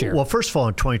 or next year? Well, first of all,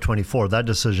 in 2024, that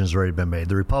decision has already been made.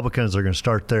 The Republicans are going to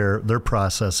start their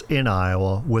process in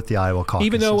Iowa with the Iowa caucuses.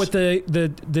 Even though with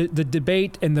the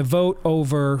debate and the vote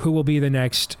over who will be the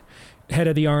next head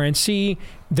of the RNC,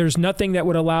 there's nothing that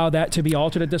would allow that to be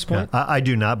altered at this point? Yeah, I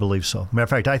do not believe so. Matter of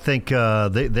fact, I think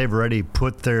they've already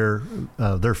put their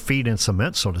feet in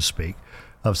cement, so to speak,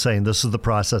 of saying this is the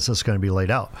process that's going to be laid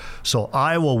out. So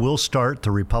Iowa will start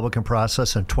the Republican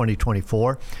process in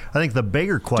 2024. I think the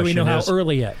bigger question is, do we know how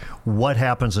early yet? What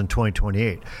happens in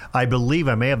 2028? I believe,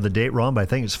 I may have the date wrong, but I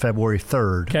think it's February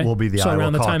 3rd will be the Iowa caucus. So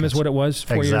around the time as what it was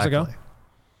 4 years ago?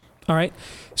 All right.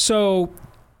 So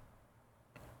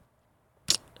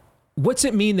what's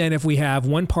it mean then if we have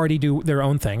one party do their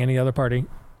own thing and the other party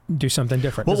do something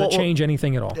different? Does it change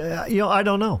anything at all? I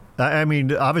don't know. I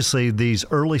mean, obviously, these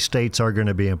early states are going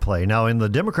to be in play. Now, in the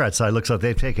Democrat side, it looks like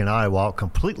they've taken Iowa out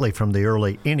completely from the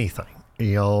early anything.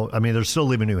 I mean, they're still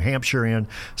leaving New Hampshire in,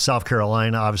 South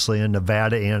Carolina, obviously, in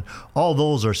Nevada in. All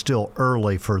those are still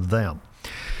early for them.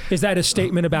 Is that a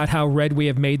statement about how red we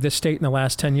have made this state in the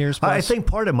last 10 years plus? I think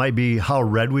part of it might be how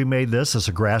red we made this as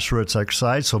a grassroots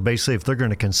exercise. So basically, if they're going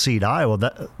to concede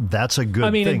Iowa, that's a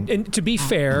good thing. And to be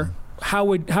fair, how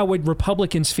would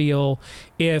Republicans feel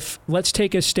if, let's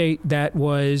take a state that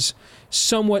was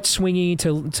somewhat swingy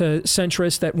to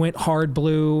centrist, that went hard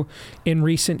blue in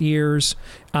recent years,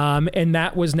 and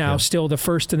that was now still the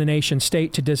first in the nation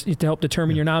state to help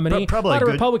determine your nominee. Probably a lot of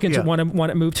Republicans would want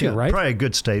to move too, right? Probably a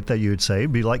good state that you would say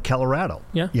would be like Colorado.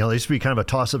 Yeah. They used to be kind of a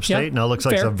toss-up state. Now it looks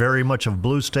like it's a very much of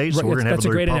blue state, so we're going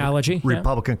to have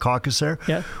Republican caucus there.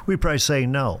 Yeah. We'd probably say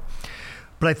no.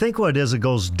 But I think what it is, it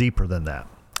goes deeper than that.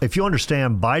 If you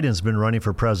understand, Biden's been running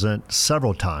for president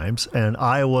several times, and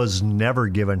Iowa's never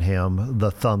given him the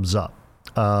thumbs up.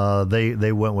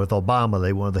 They went with Obama.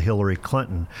 They went with Hillary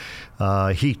Clinton.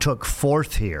 He took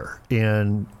 4th here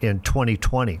in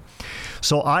 2020.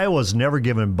 So Iowa's never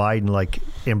given Biden,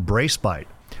 embraced Biden.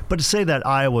 But to say that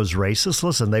Iowa's racist,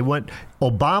 listen,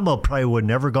 Obama probably would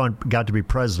never got to be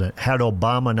president had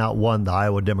Obama not won the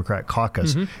Iowa Democrat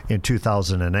caucus in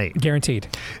 2008. Guaranteed.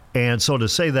 And so to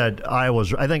say that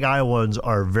I think Iowans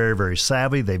are very, very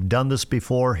savvy. They've done this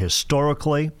before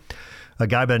historically. A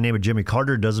guy by the name of Jimmy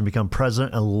Carter doesn't become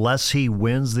president unless he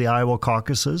wins the Iowa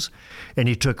caucuses. And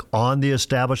he took on the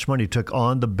establishment. He took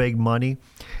on the big money.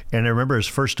 And I remember his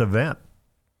first event.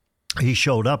 He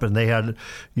showed up and they had,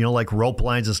 rope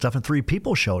lines and stuff, and 3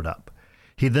 people showed up.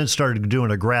 He then started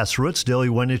doing a grassroots deal. He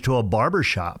went into a barber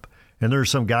shop, and there were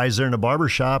some guys there in the barber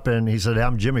shop, and he said,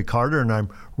 I'm Jimmy Carter, and I'm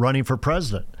running for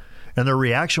president. And their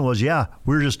reaction was, yeah,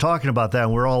 we were just talking about that,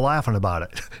 and we're all laughing about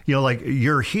it.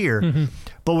 You're here. Mm-hmm.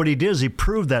 But what he did is he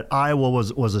proved that Iowa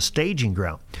was a staging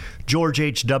ground. George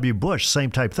H.W. Bush, same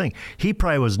type thing. He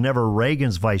probably was never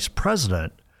Reagan's vice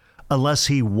president unless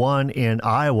he won in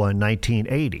Iowa in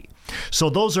 1980. So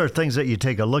those are things that you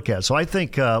take a look at. So I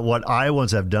think what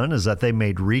Iowans have done is that they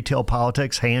made retail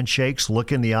politics, handshakes,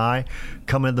 look in the eye,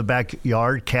 come in the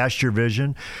backyard, cast your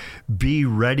vision, be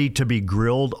ready to be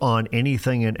grilled on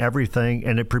anything and everything,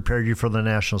 and it prepared you for the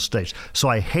national stage. So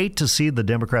I hate to see the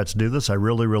Democrats do this. I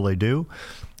really, really do.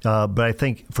 But I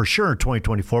think for sure in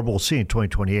 2024, but we'll see in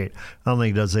 2028. I don't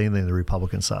think he does anything on the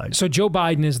Republican side. So Joe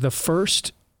Biden is the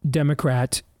first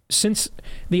Democrat since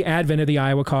the advent of the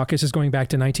Iowa caucus, is going back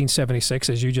to 1976,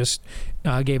 as you just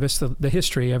gave us the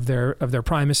history of their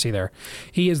primacy there.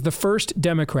 He is the first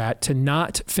Democrat to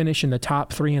not finish in the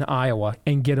top 3 in Iowa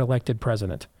and get elected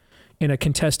president in a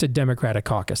contested Democratic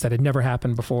caucus. That had never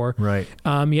happened before. Right.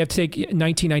 You have to take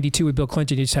 1992 with Bill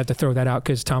Clinton. You just have to throw that out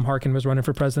because Tom Harkin was running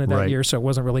for president that year, so it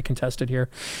wasn't really contested here.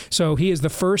 So he is the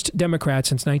first Democrat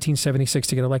since 1976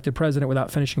 to get elected president without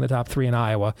finishing the top 3 in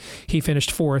Iowa. He finished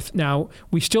 4th. Now,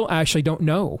 we still actually don't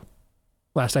know,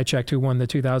 last I checked, who won the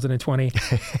 2020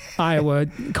 Iowa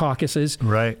caucuses.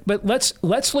 Right. But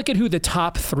let's look at who the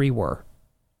top 3 were.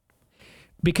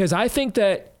 Because I think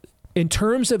that in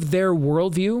terms of their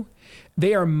worldview,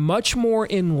 they are much more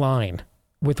in line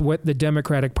with what the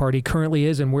Democratic Party currently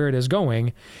is and where it is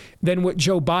going than what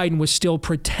Joe Biden was still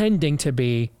pretending to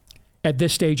be at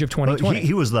this stage of 2020.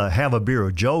 He was the have a beer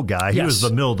with Joe guy. He was the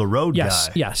middle of the road guy.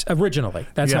 Yes, originally.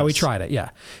 That's how he tried it, yeah.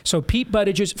 So Pete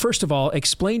Buttigieg, first of all,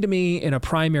 explain to me in a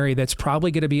primary that's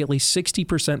probably going to be at least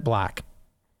 60% black.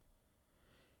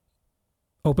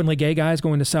 Openly gay guys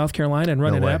going to South Carolina and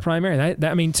running that primary.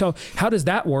 I mean, so how does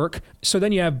that work? So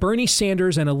then you have Bernie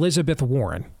Sanders and Elizabeth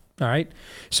Warren. All right.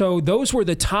 So those were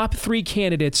the top 3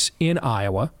 candidates in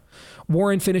Iowa.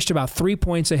 Warren finished about 3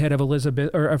 points ahead of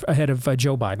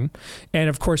Joe Biden. And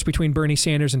of course, between Bernie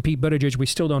Sanders and Pete Buttigieg, we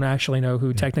still don't actually know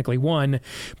who technically won.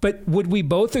 But would we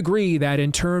both agree that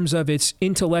in terms of its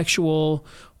intellectual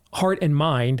heart and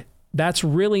mind, that's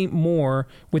really more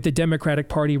what the Democratic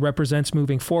Party represents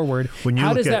moving forward?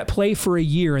 How does that play for a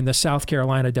year in the South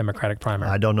Carolina Democratic primary?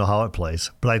 I don't know how it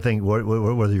plays, but I think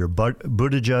whether you're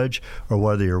Buttigieg or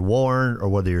whether you're Warren or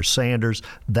whether you're Sanders,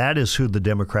 that is who the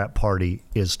Democrat Party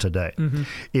is today. Mm-hmm.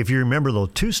 If you remember, though,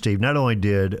 too, Steve, not only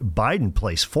did Biden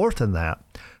place 4th in that,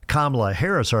 Kamala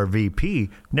Harris, our VP,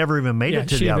 never even made it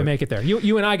to she didn't even make it there.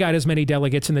 You and I got as many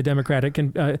delegates in the Democratic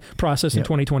process in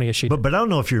 2020 as she did. But I don't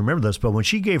know if you remember this, but when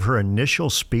she gave her initial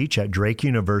speech at Drake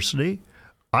University,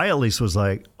 I at least was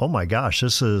like, oh my gosh,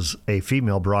 this is a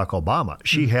female Barack Obama.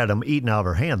 She had them eaten out of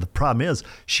her hand. The problem is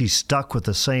she's stuck with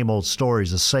the same old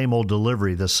stories, the same old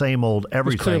delivery, the same old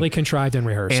everything. It's clearly contrived and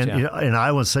rehearsed. And, and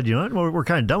Iowa said, you know what, we're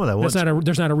kind of done with that.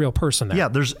 There's not a real person there. Yeah,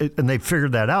 and they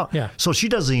figured that out. Yeah. So she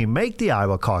doesn't even make the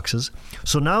Iowa caucuses.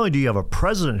 So not only do you have a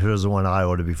president who doesn't want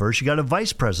Iowa to be first, you got a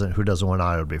vice president who doesn't want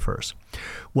Iowa to be first.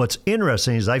 What's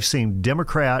interesting is I've seen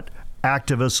Democrat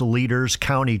activists, leaders,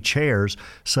 county chairs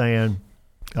saying,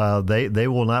 they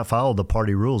will not follow the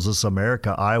party rules. This is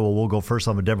America. Iowa will go first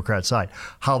on the Democrat side.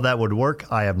 How that would work,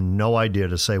 I have no idea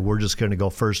to say we're just going to go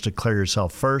first, declare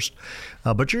yourself first.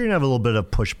 But you're going to have a little bit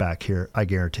of pushback here, I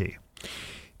guarantee.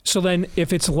 So then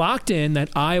if it's locked in that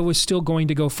Iowa's still going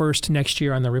to go first next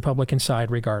year on the Republican side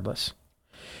regardless,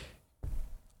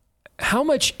 how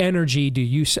much energy do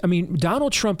you... I mean,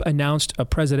 Donald Trump announced a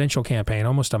presidential campaign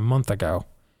almost a month ago,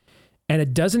 and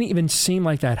it doesn't even seem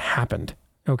like that happened.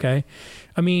 Okay.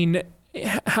 I mean,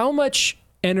 how much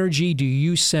energy do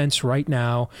you sense right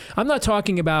now? I'm not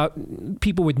talking about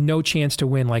people with no chance to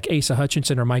win like Asa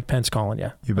Hutchinson or Mike Pence calling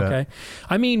you. You bet. Okay.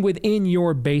 I mean, within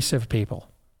your base of people,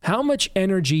 how much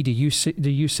energy do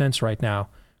you sense right now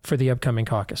for the upcoming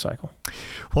caucus cycle?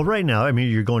 Well, right now, I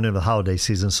mean, you're going into the holiday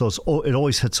season, so it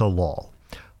always hits a lull.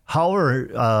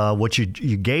 However, what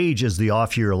you gauge is the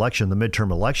off-year election, the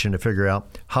midterm election, to figure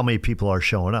out how many people are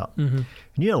showing up. Mm-hmm.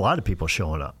 And you get a lot of people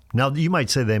showing up. Now, you might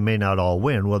say they may not all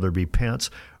win, whether it be Pence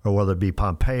or whether it be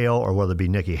Pompeo or whether it be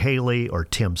Nikki Haley or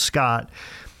Tim Scott.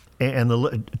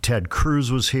 And Ted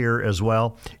Cruz was here as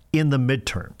well in the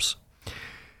midterms.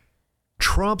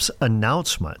 Trump's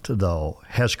announcement, though,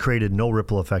 has created no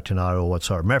ripple effect in Iowa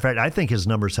whatsoever. Matter of fact, I think his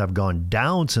numbers have gone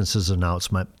down since his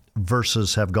announcement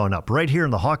versus have gone up right here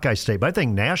in the Hawkeye State, but I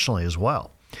think nationally as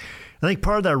well. I think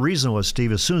part of that reason was,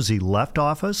 Steve, as soon as he left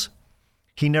office,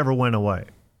 he never went away.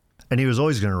 And he was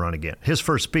always going to run again. His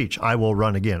first speech, I will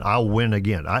run again. I'll win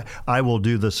again. I will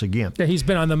do this again. Yeah, he's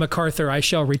been on the MacArthur I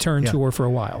shall return tour for a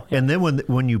while. Yeah. And then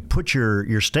when you put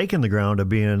your stake in the ground of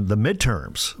being the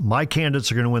midterms, my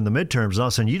candidates are going to win the midterms, and all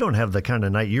of a sudden you don't have the kind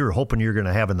of night you were hoping you're going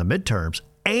to have in the midterms,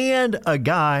 and a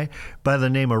guy by the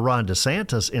name of Ron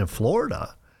DeSantis in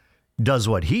Florida does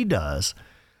what he does,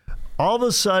 all of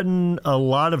a sudden a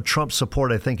lot of Trump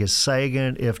support, I think, is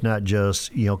sagging, if not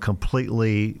just,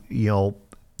 completely,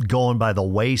 going by the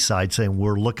wayside, saying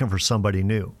we're looking for somebody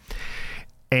new.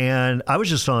 And I was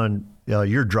just on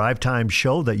your drive time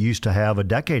show that you used to have a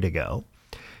decade ago,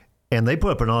 and they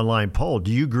put up an online poll.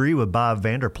 Do you agree with Bob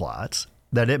Vanderplatz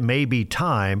that it may be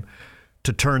time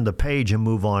to turn the page and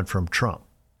move on from Trump?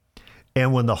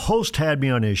 And when the host had me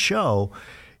on his show,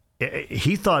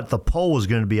 he thought the poll was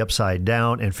going to be upside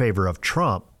down in favor of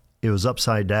Trump. It was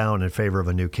upside down in favor of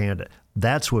a new candidate.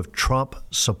 That's with Trump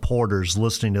supporters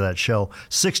listening to that show.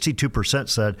 62%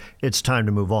 said it's time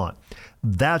to move on.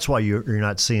 That's why you're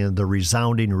not seeing the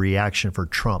resounding reaction for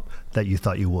Trump that you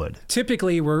thought you would.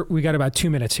 Typically, we got about 2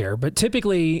 minutes here, but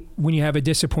typically when you have a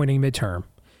disappointing midterm,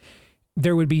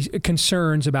 there would be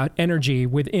concerns about energy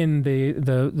within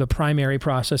the primary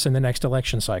process in the next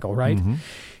election cycle, right? Mm-hmm.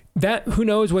 That, who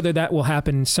knows whether that will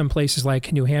happen in some places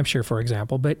like New Hampshire, for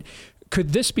example, but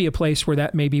could this be a place where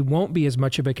that maybe won't be as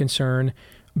much of a concern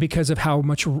because of how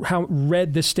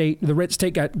red the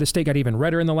state got even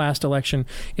redder in the last election?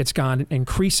 It's gone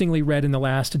increasingly red in the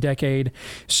last decade.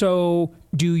 So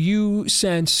do you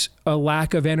sense a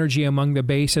lack of energy among the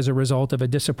base as a result of a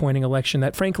disappointing election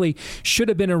that frankly should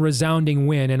have been a resounding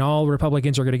win, and all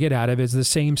Republicans are going to get out of is the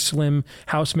same slim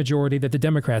House majority that the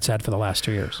Democrats had for the last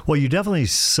 2 years? Well, you definitely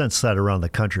sense that around the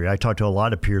country. I talked to a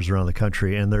lot of peers around the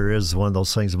country, and there is one of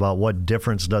those things about what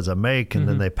difference does it make, and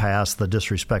then they pass the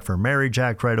Disrespect for Marriage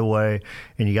Act right away,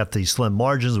 and you got these slim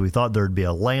margins. We thought there'd be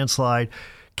a landslide.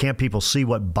 Can't people see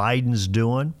what Biden's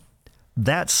doing?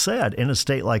 That said, in a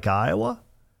state like Iowa,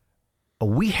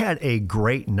 we had a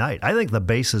great night. I think the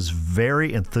base is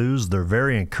very enthused. They're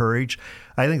very encouraged.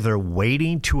 I think they're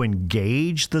waiting to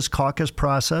engage this caucus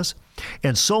process.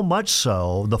 And so much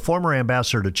so, the former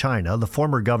ambassador to China, the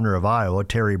former governor of Iowa,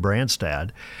 Terry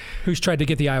Branstad, who's tried to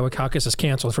get the Iowa caucuses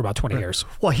canceled for about 20 years.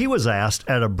 Well, he was asked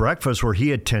at a breakfast where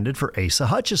he attended for Asa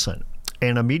Hutchinson.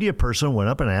 And a media person went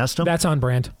up and asked him. That's on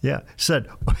brand. Yeah. Said,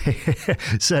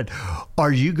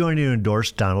 are you going to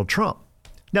endorse Donald Trump?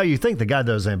 Now, you think the guy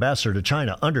that was ambassador to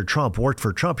China under Trump worked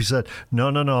for Trump. He said, no,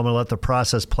 I'm going to let the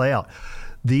process play out.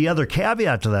 The other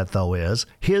caveat to that, though, is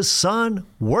his son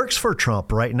works for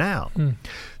Trump right now.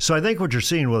 So I think what you're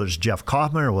seeing, whether it's Jeff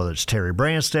Kaufman or whether it's Terry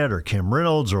Branstad or Kim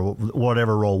Reynolds or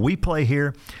whatever role we play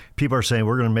here, people are saying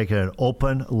we're going to make it an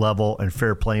open, level, and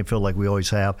fair playing field like we always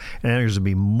have. And there's going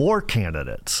to be more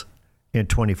candidates in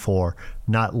 24,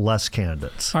 not less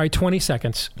candidates. All right, 20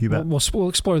 seconds. You bet. We'll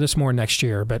explore this more next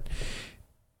year, but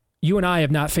you and I have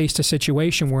not faced a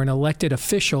situation where an elected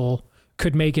official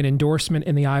could make an endorsement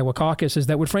in the Iowa caucuses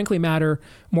that would frankly matter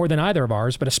more than either of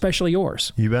ours, but especially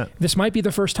yours. You bet. This might be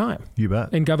the first time. You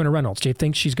bet. In Governor Reynolds. Do you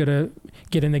think she's going to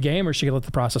get in the game, or is she going to let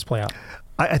the process play out?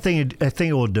 I think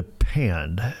it will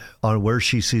depend on where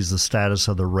she sees the status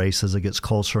of the race as it gets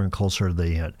closer and closer to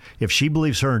the end. If she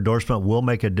believes her endorsement will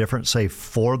make a difference, say,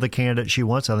 for the candidate she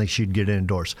wants, I think she'd get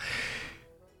endorsed.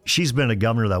 She's been a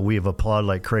governor that we have applauded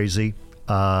like crazy.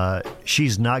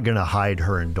 She's not going to hide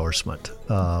her endorsement.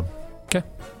 Okay.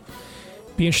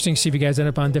 Be interesting to see if you guys end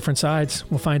up on different sides.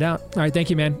 We'll find out. All right. Thank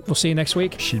you, man. We'll see you next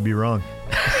week. She'd be wrong.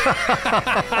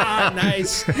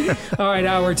 Nice. All right.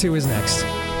 Hour 2 is next.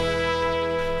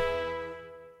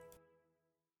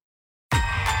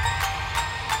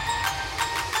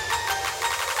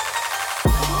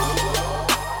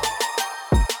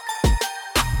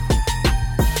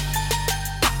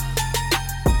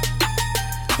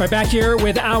 Right back here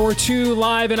with Hour 2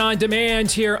 live and on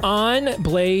demand here on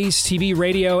Blaze TV,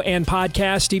 radio, and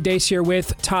podcast. Steve Deace here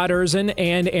with Todd Erzin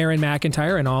and Aaron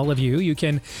McIntyre, and all of you. You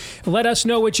can let us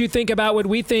know what you think about what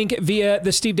we think via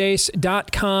the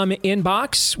stevedeace.com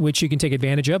inbox, which you can take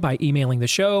advantage of by emailing the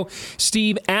show,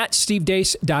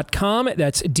 steve@stevedeace.com.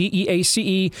 That's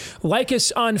DEACE. Like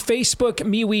us on Facebook,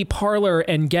 MeWe, Parler,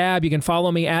 and Gab. You can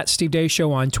follow me at Steve Deace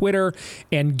Show on Twitter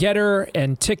and Getter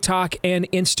and TikTok and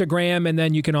Instagram, and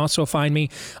then you can also find me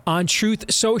on Truth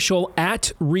Social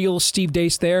at Real Steve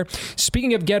Deace there.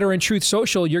 Speaking of Getter and Truth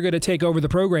Social, you're going to take over the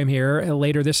program here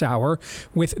later this hour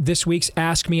with this week's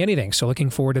Ask Me Anything. So looking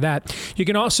forward to that. You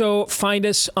can also find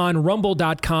us on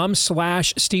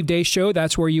rumble.com/Steve Deace Show.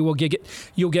 That's where you'll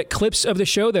get clips of the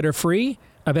show that are free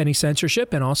of any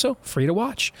censorship and also free to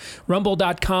watch.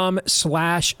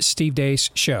 Rumble.com/Steve Deace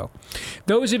Show.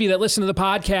 Those of you that listen to the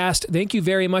podcast, thank you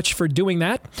very much for doing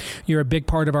that. You're a big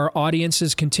part of our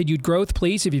audience's continued growth.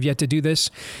 Please, if you've yet to do this,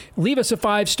 leave us a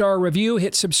 5-star review,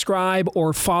 hit subscribe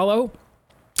or follow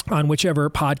on whichever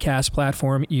podcast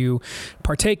platform you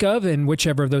partake of, and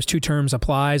whichever of those two terms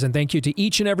applies. And thank you to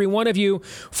each and every one of you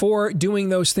for doing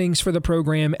those things for the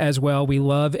program as well. We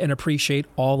love and appreciate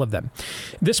all of them.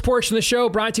 This portion of the show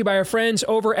brought to you by our friends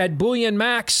over at Bullion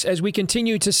Max, as we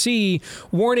continue to see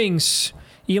warnings.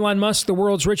 Elon Musk, the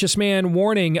world's richest man,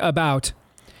 warning about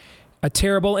a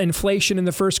terrible inflation in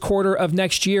the first quarter of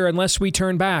next year unless we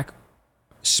turn back.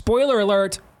 Spoiler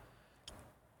alert,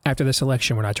 after this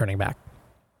election, we're not turning back.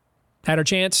 Had our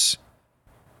chance,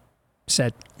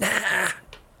 said, nah,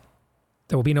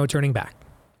 there will be no turning back.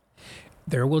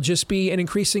 there will just be an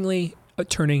increasingly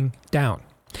turning down.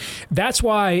 That's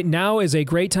why now is a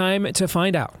great time to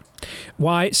find out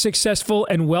why successful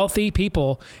and wealthy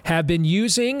people have been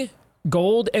using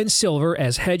gold and silver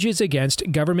as hedges against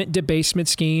government debasement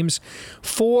schemes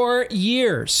for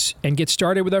years. And get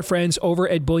started with our friends over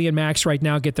at Bullion Max right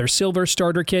now. Get their silver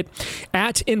starter kit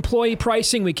at employee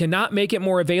pricing. We cannot make it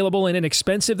more available and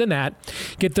inexpensive than that.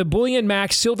 Get the Bullion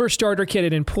Max silver starter kit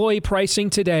at employee pricing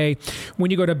today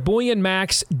when you go to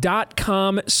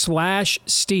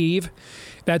bullionmax.com/Steve.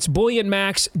 That's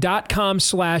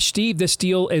bullionmax.com/Steve. This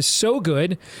deal is so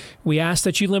good, we ask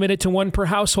that you limit it to one per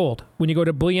household when you go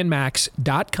to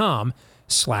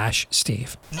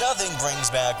bullionmax.com/Steve. Nothing brings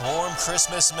back warm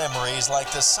Christmas memories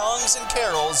like the songs and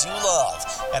carols you love.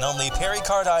 And only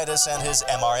pericarditis and his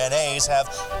mRNAs have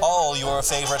all your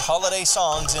favorite holiday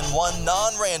songs in one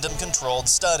non-random controlled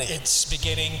study. It's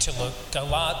beginning to look a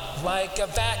lot like a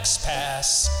Vax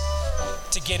Pass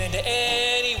to get into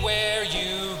anywhere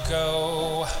you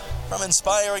go. From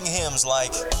inspiring hymns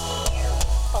like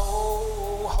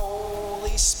Oh,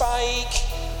 holy spike,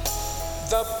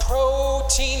 the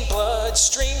protein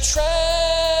bloodstream trembling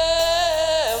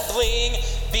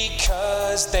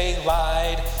because they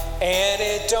lied and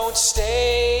it don't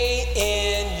stay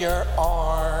in your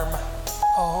arm.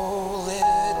 Oh,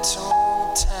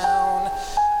 little town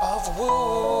of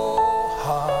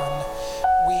Wuhan,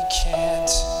 we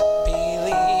can't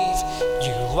believe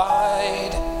you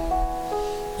lied.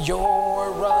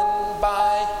 You're run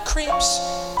by creeps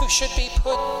who should be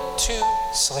put to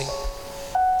sleep.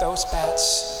 Those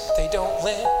bats, they don't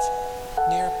live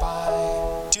nearby.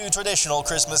 two traditional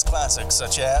Christmas classics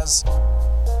such as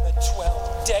The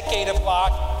 12th decade of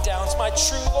lockdowns my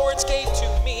true lords gave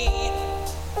to me.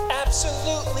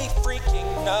 Absolutely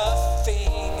freaking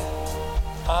nothing.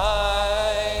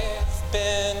 I've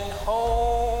been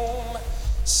home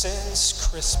since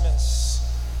Christmas.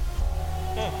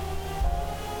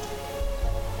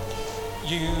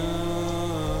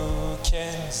 You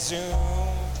can Zoom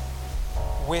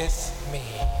with me.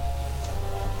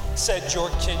 Said your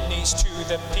kidneys to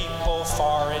the people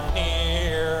far and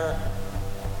near.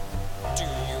 Do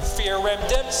you fear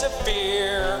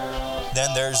remdesivir?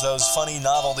 Then there's those funny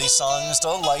novelty songs to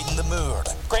lighten the mood.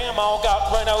 Grandma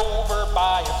got run over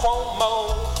by a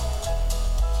Cuomo.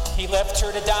 He left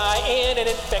her to die in an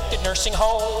infected nursing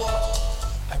home.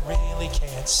 I really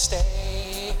can't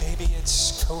stay, baby,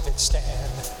 it's COVID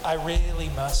stand. I really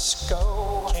must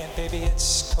go, can't, baby,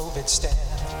 it's COVID stand.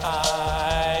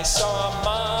 I saw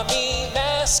mommy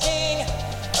masking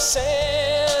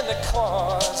Santa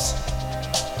Claus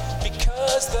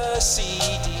because the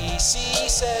CDC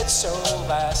said so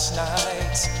last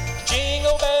night.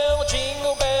 Jingle bell,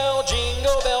 jingle bell,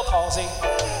 jingle bell palsy.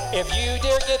 If you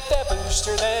dare get that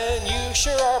booster, then you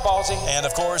sure are ballsy. And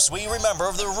of course, we remember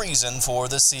the reason for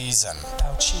the season.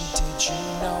 Fauci, did you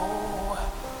know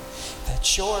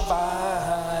that your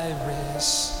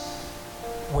virus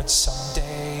would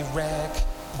someday wreck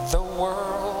the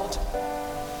world?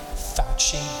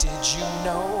 Fauci, did you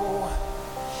know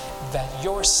that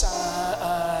your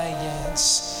science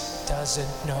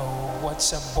doesn't know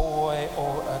what's a boy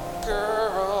or a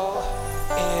girl?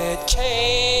 It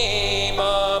came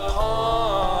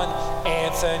upon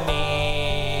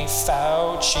Anthony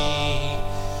Fauci,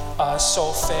 a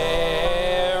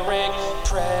sulfuric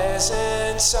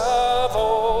presence of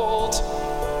old,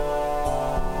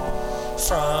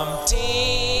 from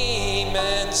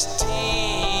demons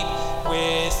deep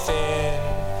within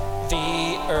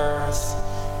the earth,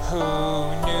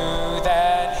 who knew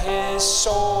that his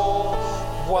soul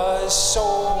was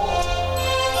sold.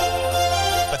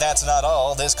 But that's not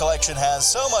all. This collection has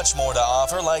so much more to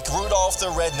offer, like Rudolph the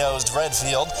Red-Nosed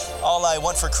Redfield, All I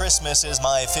Want for Christmas Is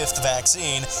My Fifth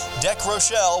Vaccine, Deck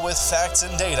Rochelle with Facts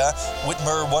and Data,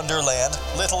 Whitmer Wonderland,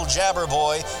 Little Jabber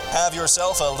Boy, Have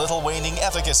Yourself a Little Waning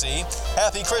Efficacy,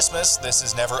 Happy Christmas, This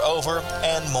Is Never Over,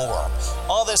 and more.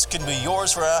 All this can be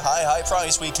yours for a high, high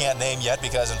price we can't name yet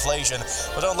because inflation,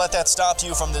 but don't let that stop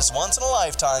you from this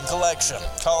once-in-a-lifetime collection.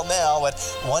 Call now at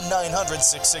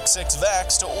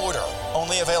 1-900-666-VAX to order.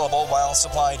 Only available while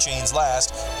supply chains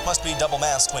last. Must be double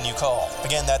masked when you call.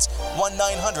 Again, that's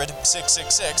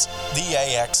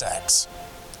 1-900-666-VAXX.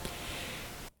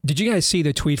 Did you guys see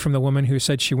the tweet from the woman who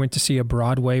said she went to see a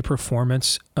Broadway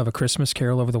performance of A Christmas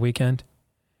Carol over the weekend?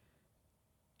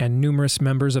 And numerous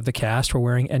members of the cast were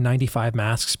wearing N95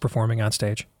 masks performing on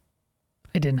stage.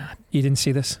 I did not. You didn't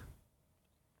see this?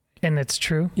 And it's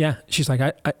true? Yeah. She's like,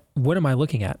 I what am I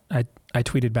looking at? I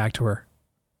tweeted back to her,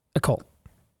 a cult.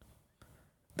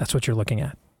 That's what you're looking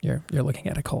at. You're looking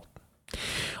at a cult.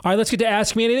 All right, let's get to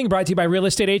Ask Me Anything, brought to you by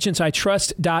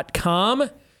realestateagentsitrust.com.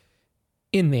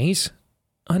 in these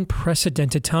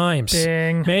unprecedented times.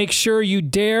 Bing. Make sure you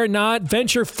dare not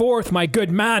venture forth, my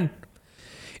good man,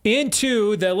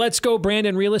 into the Let's Go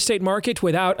Brandon real estate market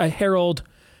without a herald,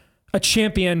 a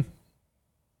champion,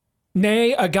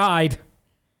 nay, a guide,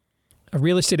 a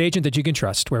real estate agent that you can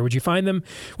trust. Where would you find them?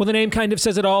 Well, the name kind of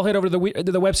says it all. Head over to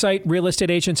the website,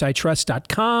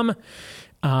 realestateagentsitrust.com.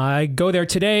 Go there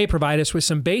today, provide us with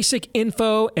some basic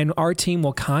info, and our team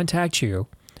will contact you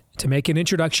to make an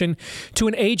introduction to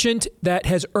an agent that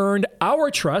has earned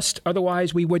our trust.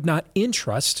 Otherwise, we would not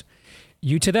entrust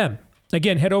you to them.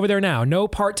 Again, head over there now. No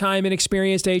part-time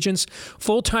inexperienced agents,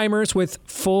 full-timers with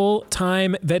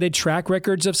full-time vetted track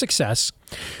records of success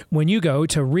when you go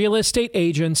to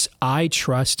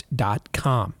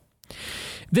realestateagentsitrust.com.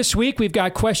 This week, we've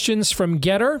got questions from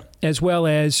Getter as well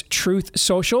as Truth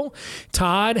Social.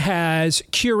 Todd has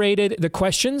curated the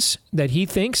questions that he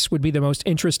thinks would be the most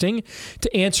interesting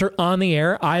to answer on the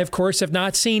air. I, of course, have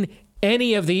not seen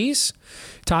any of these.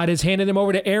 Todd has handed them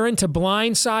over to Aaron to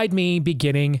blindside me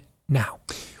beginning now.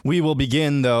 We will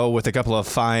begin, though, with a couple of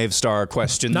 5-star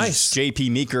questions. Nice. JP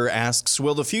Meeker asks,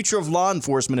 will the future of law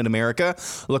enforcement in America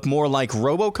look more like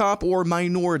RoboCop or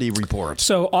Minority Report?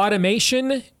 So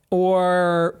automation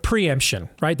or preemption,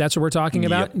 right? That's what we're talking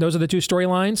about. Yep. Those are the two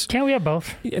storylines. Can't we have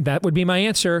both? That would be my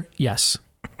answer. Yes.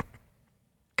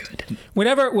 Good.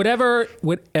 Whatever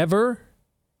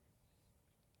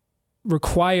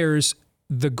requires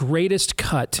the greatest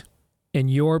cut in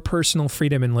your personal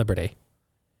freedom and liberty,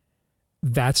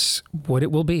 that's what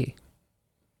it will be.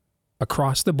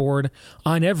 Across the board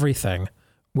on everything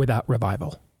without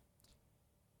revival.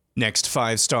 Next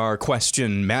 5-star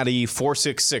question,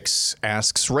 Maddie466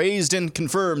 asks, raised and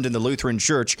confirmed in the Lutheran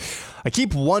Church, I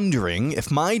keep wondering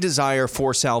if my desire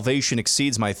for salvation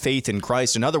exceeds my faith in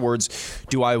Christ. In other words,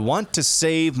 do I want to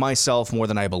save myself more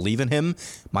than I believe in him?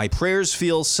 My prayers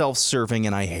feel self-serving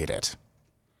and I hate it.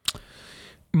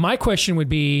 My question would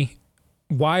be,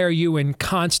 why are you in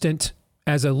constant,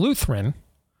 as a Lutheran,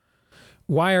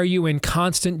 why are you in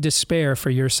constant despair for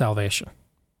your salvation?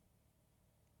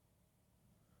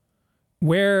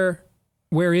 Where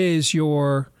is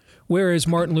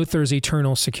Martin Luther's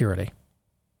eternal security?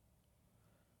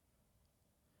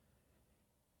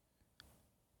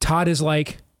 Todd is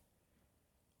like,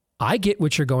 I get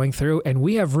what you're going through, and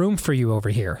we have room for you over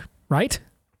here, right?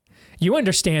 You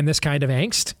understand this kind of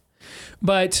angst.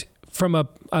 But from a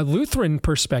Lutheran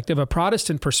perspective, a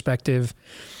Protestant perspective,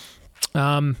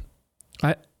 I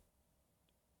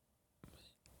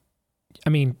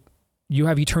mean, you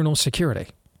have eternal security.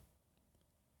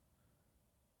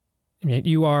 I mean,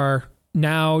 you are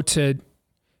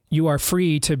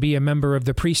free to be a member of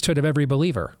the priesthood of every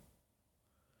believer.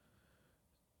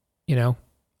 You know,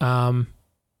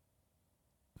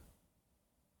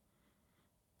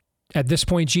 at this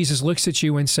point, Jesus looks at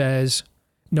you and says,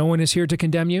 no one is here to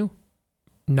condemn you.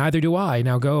 Neither do I.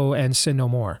 Now go and sin no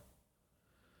more.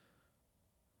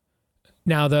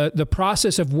 Now, the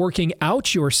process of working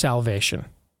out your salvation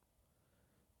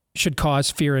should cause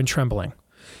fear and trembling.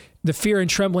 The fear and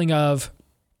trembling of,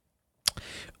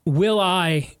 will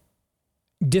I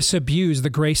disabuse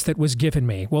the grace that was given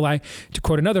me? Will I, to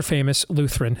quote another famous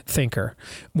Lutheran thinker,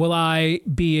 will I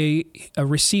be a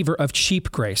receiver of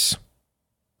cheap grace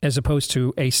as opposed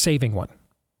to a saving one?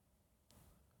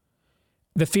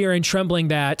 The fear and trembling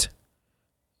that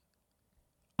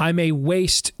I may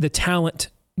waste the talent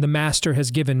the master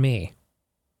has given me,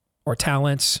 or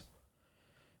talents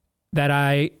that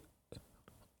I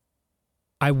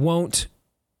won't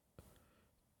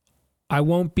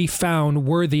be found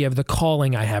worthy of the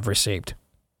calling I have received.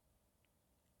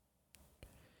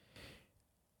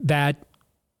 That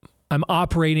I'm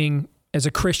operating as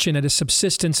a Christian at a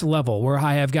subsistence level where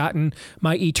I have gotten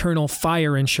my eternal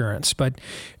fire insurance, but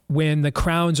when the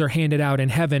crowns are handed out in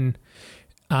heaven,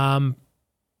 I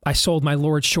sold my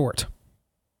Lord short.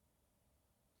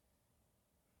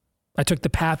 I took the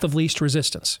path of least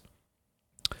resistance.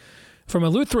 From a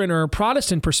Lutheran or a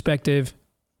Protestant perspective,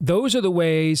 those are the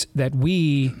ways that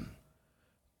we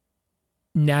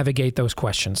navigate those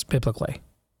questions biblically.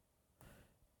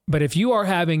 But if you are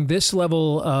having this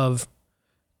level of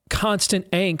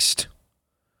constant angst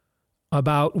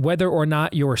about whether or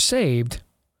not you're saved,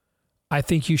 I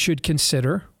think you should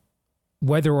consider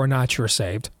whether or not you're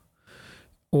saved,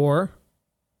 or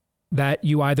that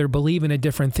you either believe in a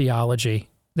different theology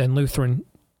than the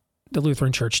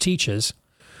Lutheran Church teaches,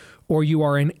 or you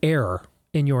are in error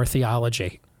in your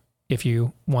theology if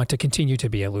you want to continue to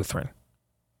be a Lutheran.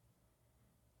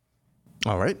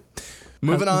 All right.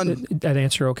 Moving on. That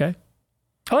answer okay?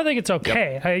 Oh, I think it's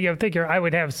okay. Yep.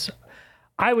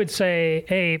 I would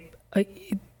say,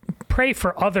 pray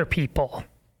for other people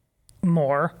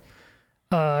more.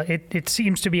 It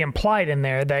seems to be implied in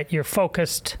there that you're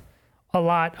focused a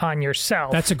lot on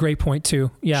yourself. That's a great point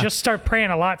too. Yeah. Just start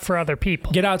praying a lot for other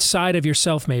people. Get outside of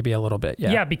yourself maybe a little bit.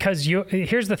 Yeah. Yeah, because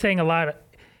here's the thing,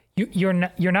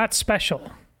 you're not special.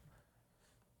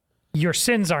 Your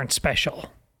sins aren't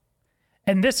special.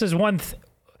 And this is one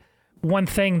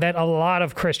thing that a lot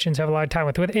of Christians have a lot of time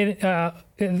with.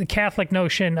 The Catholic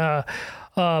notion of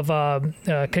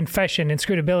confession,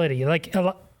 inscrutability. Like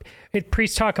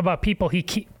priests talk about people who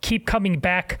keep coming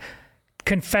back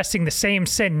confessing the same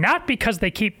sin, not because they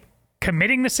keep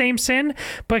committing the same sin,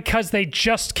 but because they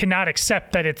just cannot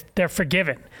accept that they're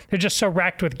forgiven. They're just so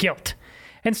racked with guilt.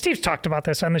 And Steve's talked about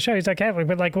this on the show. He's like, Catholic,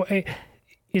 but like,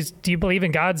 do you believe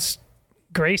in God's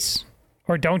grace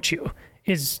or don't you?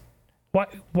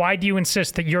 Why do you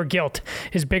insist that your guilt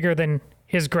is bigger than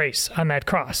his grace on that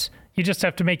cross? You just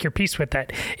have to make your peace with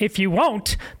that. If you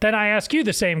won't, then I ask you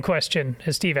the same question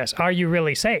as Steve asked. Are you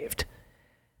really saved?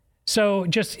 So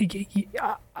just, you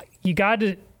got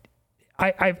to,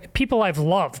 people I've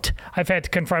loved, I've had to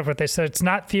confront with this, that it's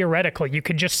not theoretical. You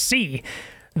can just see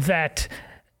that.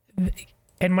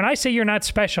 And when I say you're not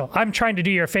special, I'm trying to do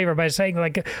you a favor by saying,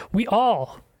 like,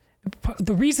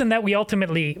 the reason that we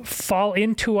ultimately fall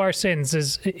into our sins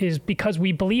is because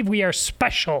we believe we are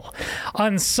special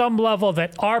on some level,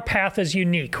 that our path is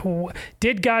unique.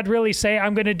 Did God really say,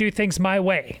 I'm going to do things my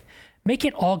way? Make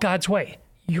it all God's way.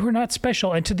 You're not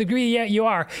special. And to the degree that you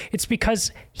are, it's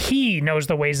because he knows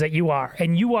the ways that you are.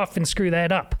 And you often screw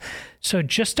that up. So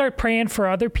just start praying for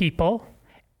other people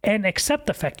and accept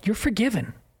the fact you're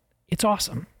forgiven. It's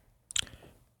awesome.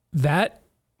 That,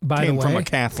 by the way, from a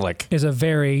Catholic, is a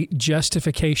very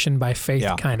justification by faith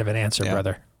kind of an answer,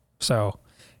 brother. So,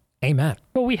 amen.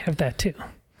 Well, we have that too.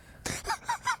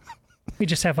 We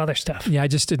just have other stuff. Yeah, I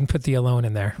just didn't put the alone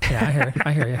in there. Yeah,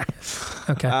 I hear you.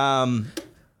 Okay.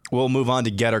 We'll move on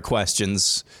to getter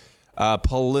questions.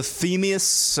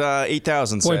 Polyphemus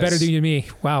 8000 says. Boy, better do you than me.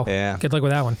 Wow. Yeah. Good luck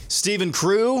with that one. Stephen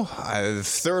Crew, I've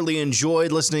thoroughly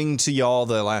enjoyed listening to y'all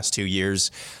the last 2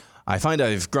 years. I find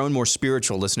I've grown more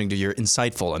spiritual listening to your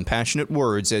insightful and passionate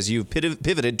words as you've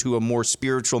pivoted to a more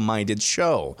spiritual-minded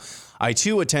show. I,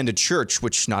 too, attend a church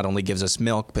which not only gives us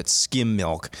milk, but skim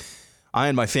milk. I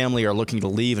and my family are looking to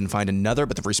leave and find another,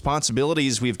 but the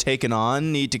responsibilities we've taken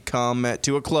on need to come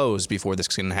to a close before this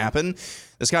can happen.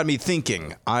 This got me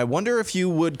thinking. I wonder if you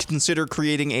would consider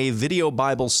creating a video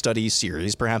Bible study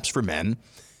series, perhaps for men,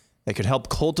 that could help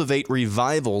cultivate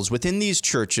revivals within these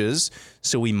churches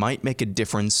so we might make a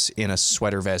difference in a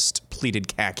sweater vest pleated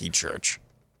khaki church.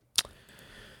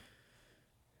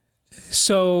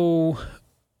 So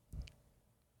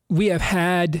we have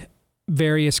had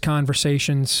various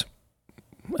conversations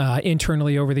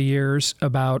internally over the years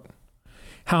about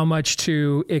how much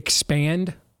to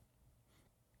expand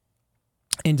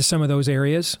into some of those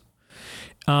areas.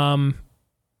 How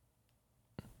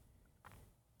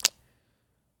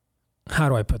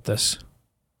do I put this?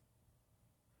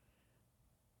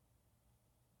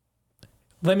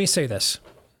 Let me say this.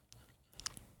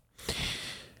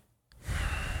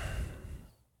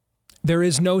 There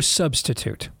is no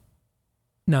substitute.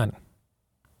 None.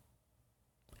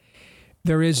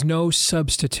 There is no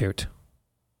substitute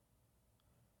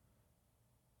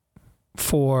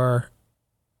for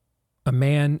a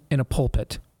man in a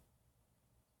pulpit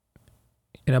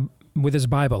with his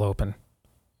Bible open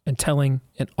and telling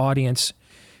an audience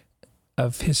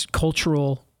of his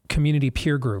cultural community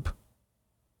peer group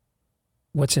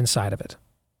what's inside of it.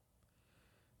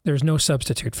 There's no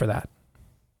substitute for that.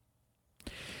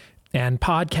 And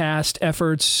podcast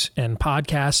efforts and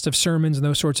podcasts of sermons and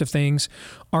those sorts of things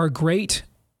are great.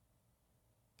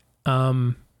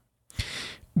 They're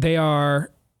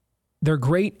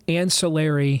great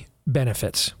ancillary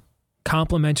benefits,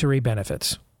 complementary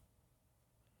benefits.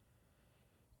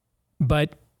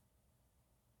 But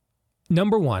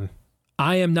number one,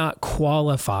 I am not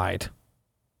qualified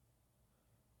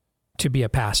to be a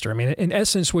pastor. I mean, in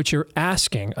essence, what you're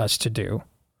asking us to do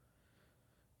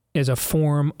is a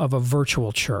form of a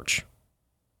virtual church.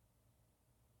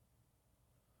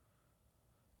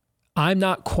 I'm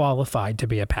not qualified to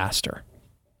be a pastor.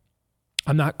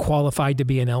 I'm not qualified to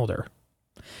be an elder.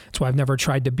 That's why I've never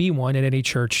tried to be one at any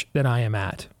church that I am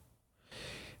at.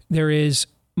 There is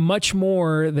much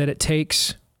more that it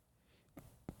takes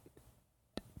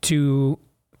to...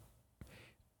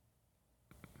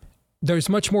 There's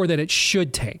much more that it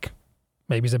should take.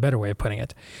 Maybe is a better way of putting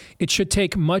it. It should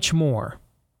take much more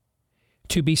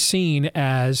to be seen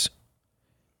as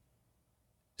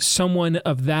someone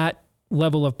of that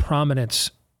level of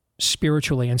prominence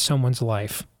spiritually in someone's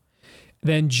life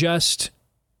than just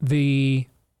the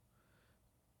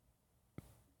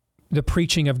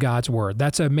preaching of God's word.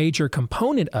 That's a major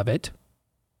component of it,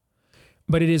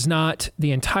 but it is not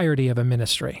the entirety of a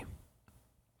ministry.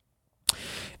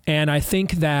 And I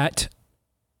think that,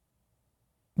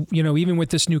 even with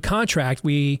this new contract,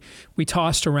 we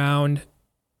tossed around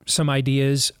some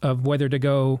ideas of whether to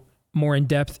go more in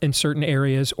depth in certain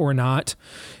areas or not,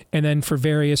 and then for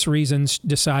various reasons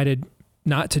decided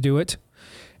not to do it.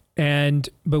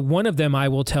 But one of them, I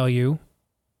will tell you,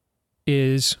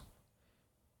 is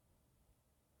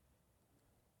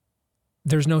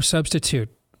there's no substitute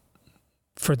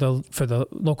for the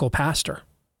local pastor.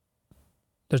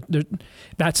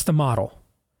 That's the model.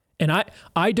 And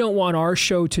I don't want our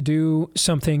show to do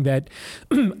something that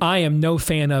I am no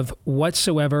fan of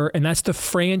whatsoever, and that's the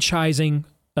franchising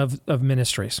of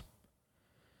ministries.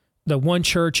 The one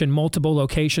church and multiple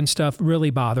location stuff really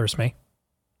bothers me.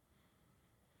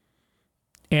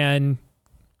 And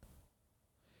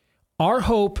our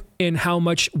hope in how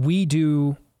much we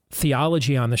do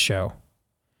theology on the show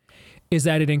is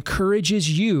that it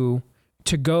encourages you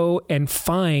to go and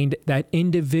find that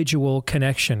individual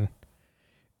connection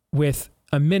with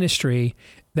a ministry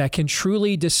that can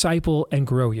truly disciple and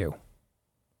grow you.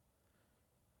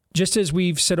 Just as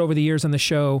we've said over the years on the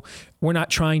show, we're not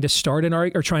trying to start an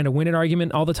argument or trying to win an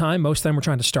argument all the time. Most of the time we're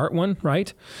trying to start one,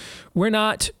 right? We're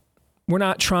not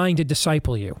trying to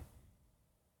disciple you.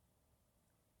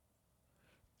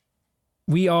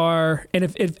 We are, and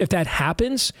if that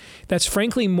happens, that's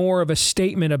frankly more of a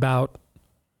statement about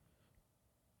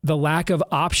the lack of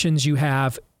options you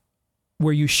have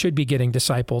where you should be getting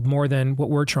discipled more than what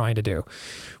we're trying to do.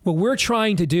 What we're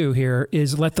trying to do here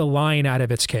is let the lion out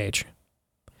of its cage.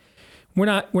 We're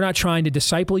not trying to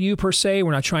disciple you per se.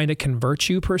 We're not trying to convert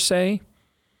you per se.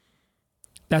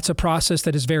 That's a process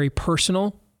that is very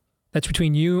personal. That's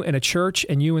between you and a church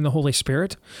and you and the Holy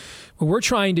Spirit. What we're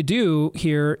trying to do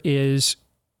here is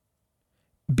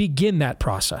begin that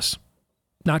process,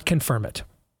 not confirm it.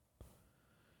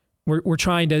 We're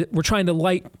trying to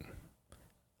light.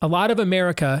 A lot of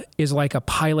America is like a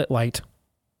pilot light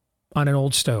on an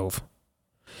old stove.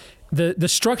 The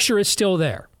structure is still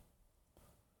there.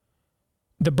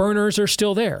 The burners are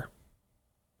still there.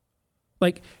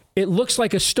 Like, it looks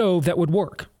like a stove that would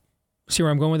work. See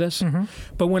where I'm going with this? Mm-hmm.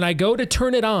 But when I go to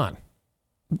turn it on,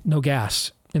 no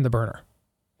gas in the burner.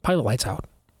 Pilot light's out.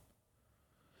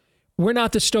 We're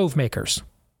not the stove makers.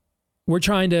 We're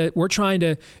trying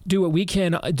to do what we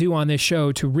can do on this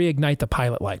show to reignite the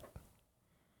pilot light.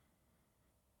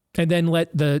 And then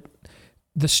let the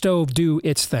stove do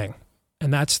its thing.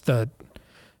 And that's the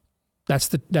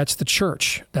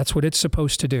church. That's what it's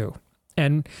supposed to do.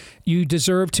 And you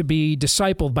deserve to be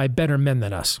discipled by better men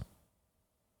than us.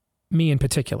 Me in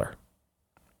particular.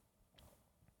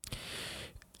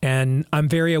 And I'm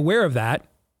very aware of that,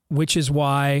 which is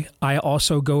why I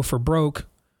also go for broke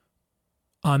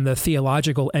on the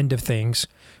theological end of things,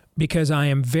 because I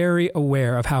am very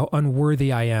aware of how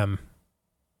unworthy I am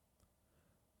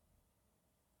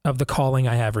of the calling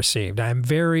I have received. I am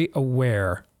very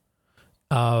aware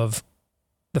of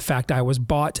the fact I was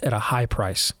bought at a high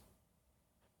price.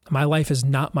 My life is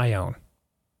not my own.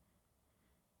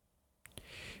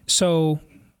 So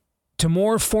to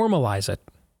more formalize it,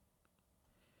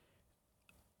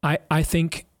 I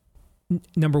think,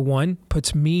 number one,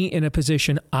 puts me in a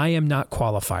position I am not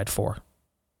qualified for.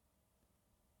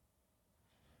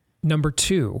 Number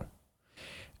two,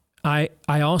 I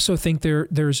also think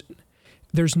there's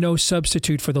no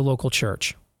substitute for the local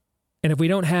church. And if we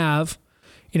don't have,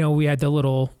 we had the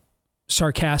little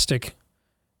sarcastic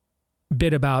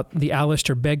bit about the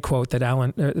Alistair Begg quote that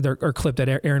or clip that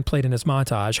Aaron played in his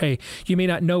montage. Hey, you may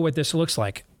not know what this looks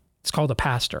like. It's called a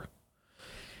pastor.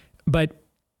 But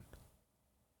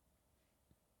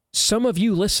some of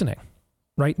you listening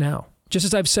right now, just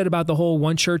as I've said about the whole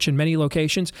one church in many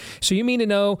locations, so you mean to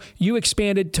know you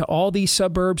expanded to all these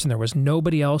suburbs and there was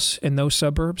nobody else in those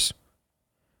suburbs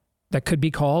that could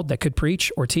be called, that could preach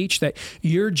or teach, that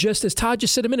you're just, as Todd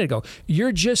just said a minute ago,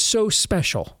 you're just so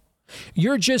special.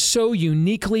 You're just so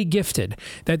uniquely gifted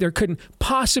that there couldn't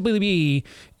possibly be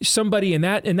somebody in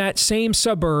that same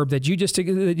suburb that you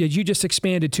just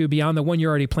expanded to beyond the one you're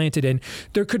already planted in.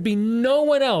 There could be no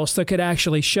one else that could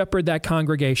actually shepherd that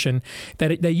congregation,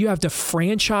 that you have to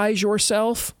franchise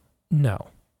yourself. No.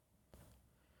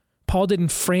 Paul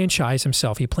didn't franchise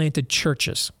himself. He planted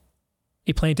churches.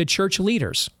 He planted church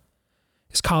leaders.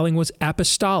 His calling was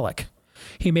apostolic.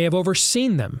 He may have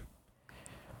overseen them.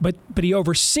 But he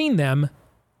overseen them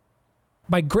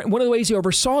by one of the ways he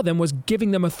oversaw them was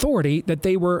giving them authority that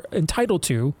they were entitled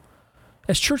to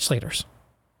as church leaders.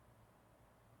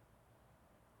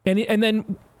 And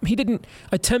then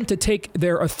attempt to take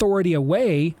their authority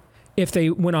away if they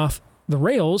went off the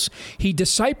rails. He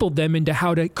discipled them into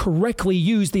how to correctly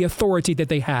use the authority that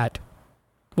they had.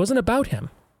 It wasn't about him.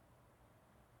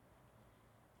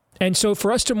 And so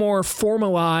for us to more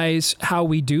formalize how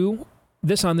we do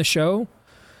this on the show,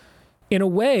 in a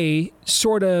way,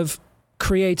 sort of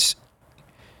creates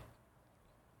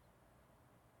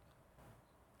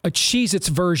a Cheez-Its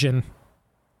version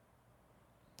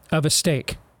of a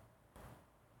steak.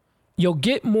 You'll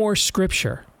get more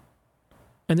scripture,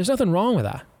 and there's nothing wrong with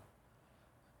that.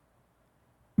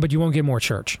 But you won't get more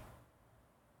church.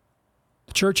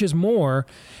 The church is more.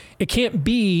 It can't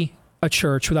be a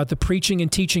church without the preaching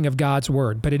and teaching of God's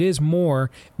word, but it is more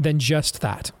than just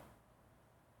that.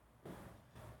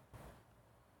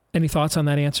 Any thoughts on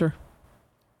that answer?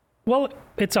 Well,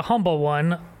 it's a humble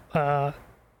one,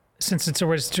 since it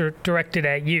was directed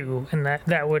at you, and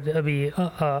that would be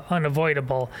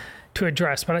unavoidable to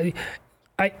address. But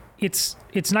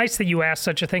it's nice that you asked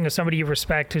such a thing of somebody you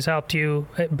respect who's helped you,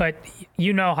 but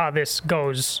you know how this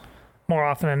goes more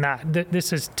often than not.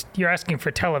 You're asking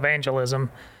for televangelism.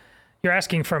 You're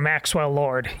asking for Maxwell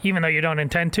Lord, even though you don't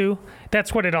intend to.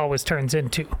 That's what it always turns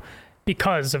into,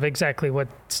 because of exactly what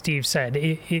Steve said.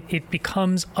 It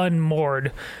becomes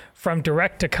unmoored from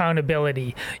direct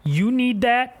accountability. You need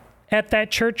that at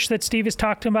that church that Steve is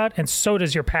talking about, and so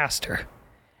does your pastor.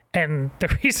 And the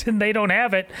reason they don't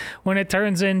have it when it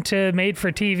turns into made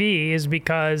for TV is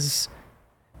because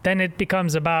then it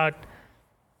becomes about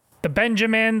the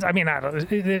Benjamins. I mean, I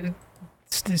don't,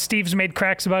 Steve's made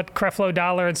cracks about Creflo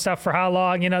Dollar and stuff for how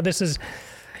long. You know, this is,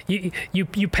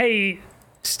 you pay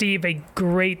Steve a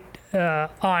great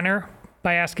honor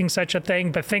by asking such a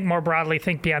thing, but think more broadly,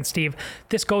 think beyond Steve.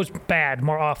 This goes bad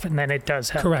more often than it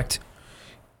does help.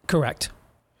 Correct.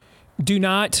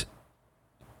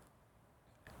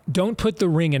 Don't put the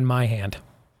ring in my hand.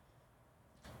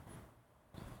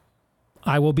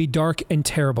 I will be dark and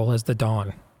terrible as the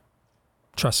dawn.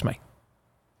 Trust me.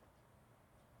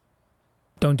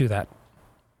 Don't do that.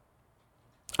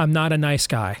 I'm not a nice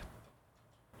guy.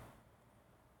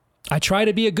 I try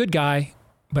to be a good guy,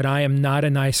 but I am not a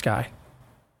nice guy.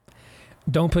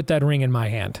 Don't put that ring in my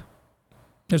hand.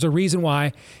 There's a reason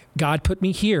why God put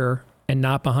me here and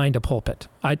not behind a pulpit.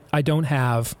 I don't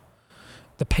have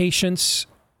the patience,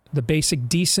 the basic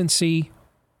decency,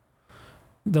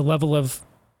 the level of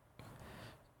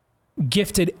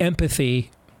gifted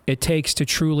empathy it takes to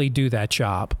truly do that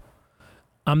job.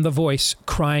 I'm the voice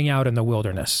crying out in the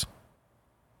wilderness,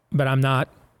 but I'm not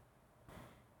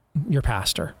your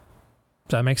pastor.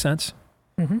 Does that make sense?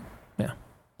 Mm-hmm. Yeah.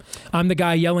 I'm the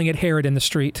guy yelling at Herod in the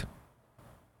street.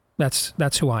 That's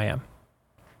who I am.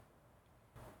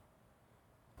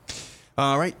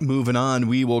 All right, moving on.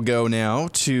 We will go now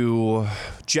to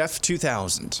Jeff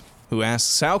 2000, who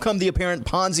asks, how come the apparent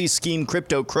Ponzi scheme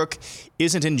crypto crook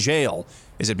isn't in jail?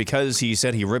 Is it because he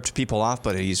said he ripped people off,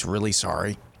 but he's really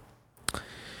sorry?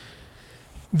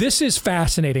 This is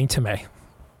fascinating to me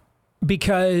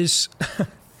because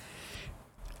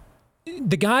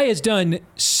the guy has done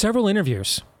several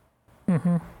interviews,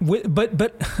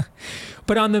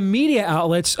 but on the media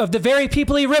outlets of the very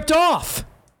people he ripped off.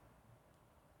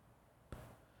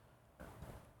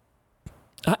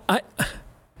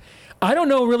 I don't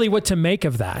know really what to make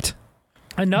of that.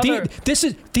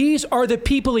 These are the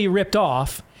people he ripped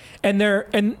off, and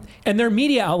their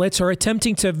media outlets are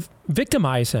attempting to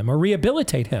victimize him or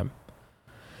rehabilitate him.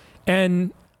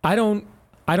 And I don't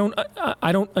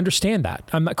understand that.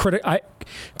 I'm not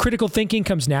critical thinking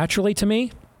comes naturally to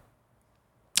me.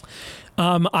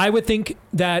 I would think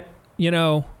that,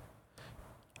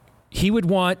 he would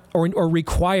want or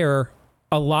require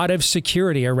a lot of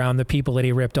security around the people that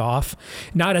he ripped off,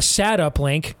 not a sat up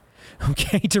link,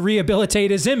 okay, to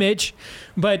rehabilitate his image,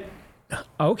 but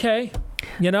okay.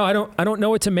 I don't know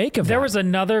what to make of that. There was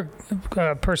another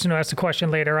person who asked a question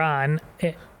later on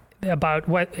about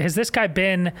what has this guy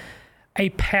been a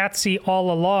patsy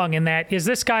all along, in that is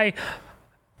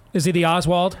he the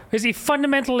Oswald? Is he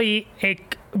fundamentally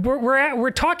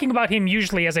we're talking about him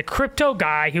usually as a crypto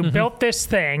guy who built this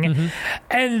thing,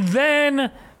 and then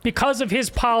because of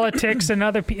his politics and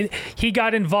other people, he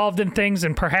got involved in things,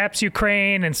 and perhaps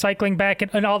Ukraine and cycling back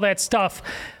and all that stuff,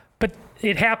 but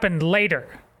it happened later.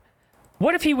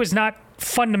 What if he was not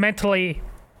fundamentally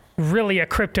really a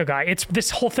crypto guy? This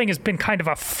whole thing has been kind of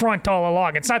a front all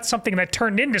along. It's not something that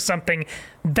turned into something.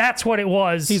 That's what it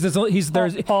was. He's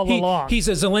all along. He's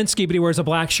a Zelensky, but he wears a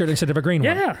black shirt instead of a green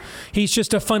one. Yeah. He's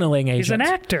just a funneling agent. He's an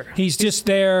actor. He's just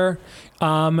there.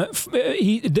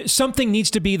 Something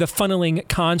needs to be the funneling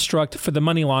construct for the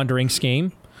money laundering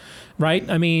scheme, right?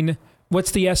 I mean,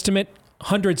 what's the estimate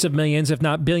hundreds of millions, if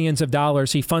not billions of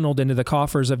dollars he funneled into the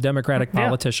coffers of Democratic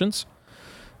politicians,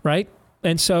 right?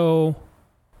 And so,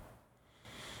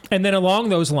 and then along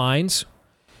those lines,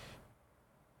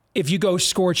 if you go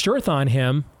scorched earth on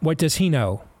him, what does he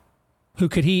know?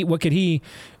 What could he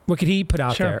put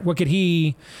out there? What could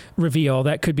he reveal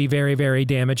that could be very, very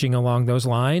damaging along those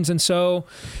lines? And so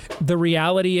the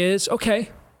reality is, okay,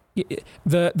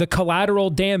 the collateral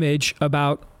damage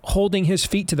about holding his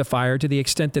feet to the fire to the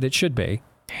extent that it should be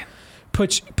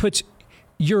puts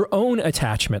your own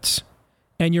attachments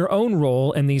and your own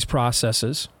role in these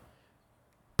processes,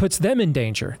 puts them in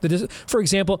danger. For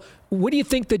example, what do you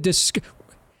think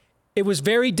it was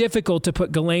very difficult to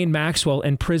put Ghislaine Maxwell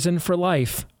in prison for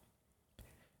life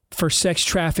for sex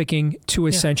trafficking to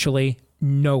essentially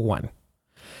no one.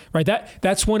 Right?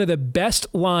 That's one of the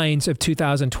best lines of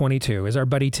 2022 is our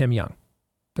buddy Tim Young,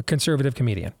 the conservative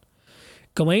comedian.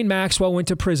 Ghislaine Maxwell went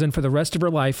to prison for the rest of her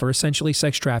life for essentially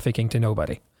sex trafficking to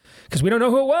nobody. Because we don't know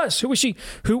who it was. Who was she?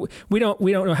 Who we don't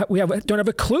know. Don't have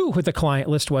a clue what the client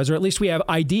list was, or at least we have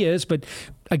ideas. But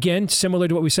again, similar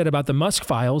to what we said about the Musk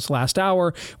files last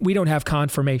hour, we don't have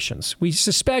confirmations. We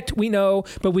suspect, we know,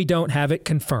 but we don't have it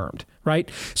confirmed. Right?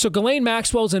 So Ghislaine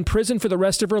Maxwell's in prison for the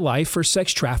rest of her life for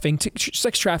sex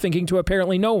trafficking to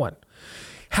apparently no one.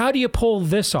 How do you pull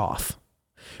this off?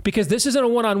 Because this isn't a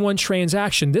one-on-one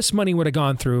transaction. This money would have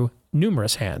gone through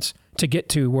numerous hands to get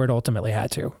to where it ultimately had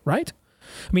to, right?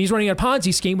 I mean, he's running a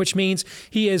Ponzi scheme, which means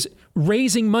he is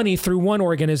raising money through one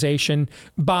organization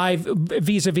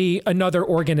vis-a-vis another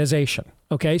organization.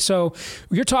 Okay, so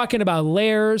you're talking about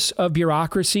layers of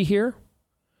bureaucracy here,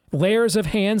 layers of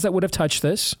hands that would have touched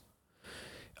this.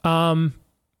 How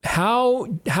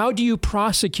do you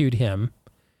prosecute him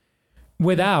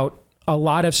without a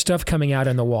lot of stuff coming out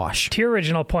in the wash? To your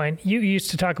original point, you used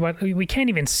to talk about we can't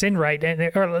even sin right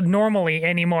or normally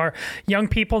anymore. Young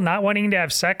people not wanting to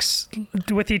have sex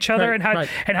with each other, and how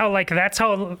like that's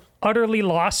how utterly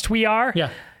lost we are. Yeah.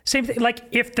 Same thing. Like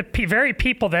if the very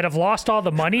people that have lost all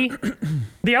the money,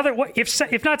 the other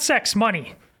if not sex,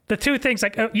 money. The two things,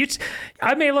 like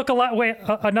I may look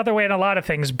another way on a lot of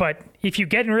things, but if you're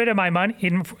getting rid of my money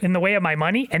in the way of my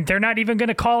money, and they're not even going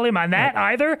to call him on that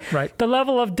either, the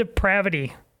level of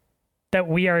depravity that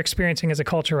we are experiencing as a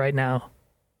culture right now.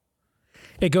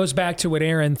 It goes back to what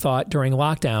Aaron thought during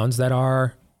lockdowns, that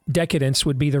our decadence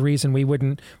would be the reason we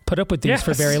wouldn't put up with these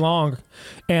for very long.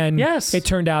 And it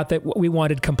turned out that we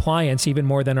wanted compliance even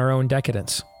more than our own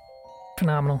decadence.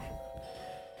 Phenomenal.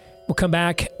 We'll come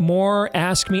back. More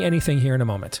Ask Me Anything here in a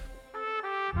moment.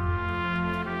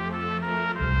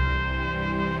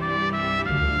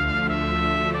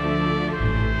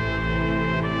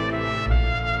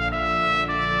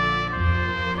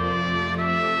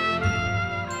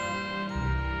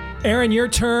 Aaron, your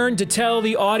turn to tell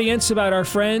the audience about our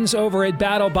friends over at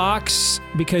BattleBox,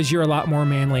 because you're a lot more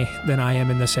manly than I am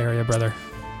in this area, brother.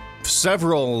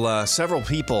 Several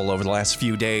people over the last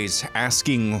few days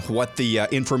asking what the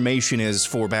information is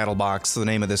for BattleBox, the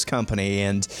name of this company.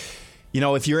 And, you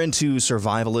know, if you're into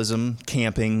survivalism,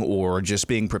 camping, or just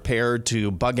being prepared to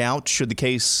bug out, should the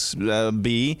case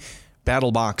be,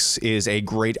 BattleBox is a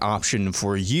great option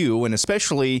for you. And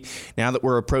especially now that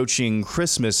we're approaching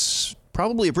Christmas,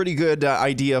 probably a pretty good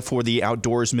idea for the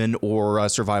outdoorsman or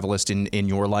survivalist in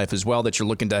your life as well that you're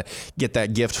looking to get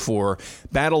that gift for.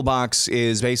 BattleBox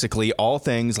is basically all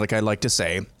things, like I like to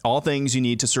say, all things you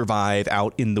need to survive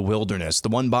out in the wilderness. The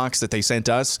one box that they sent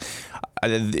us,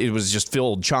 it was just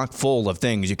filled chock full of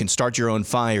things. You can start your own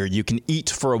fire. You can eat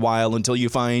for a while until you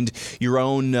find your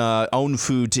own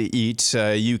food to eat.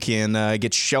 You can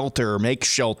get shelter, make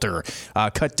shelter,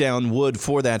 cut down wood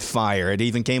for that fire. It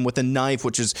even came with a knife,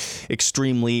 which is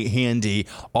extremely handy.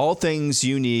 All things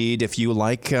you need if you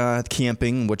like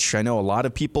camping, which I know a lot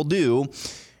of people do.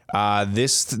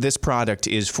 This product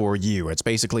is for you. It's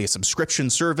basically a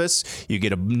subscription service. You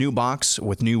get a new box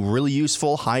with new, really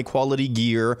useful, high-quality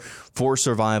gear for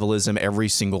survivalism every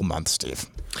single month, Steve.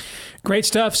 Great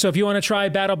stuff. So if you want to try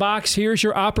BattleBox, here's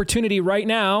your opportunity right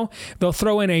now. They'll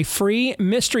throw in a free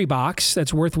mystery box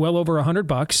that's worth well over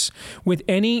 $100 with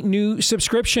any new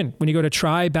subscription. When you go to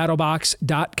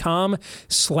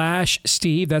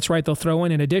trybattlebox.com/Steve, that's right, they'll throw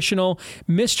in an additional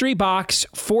mystery box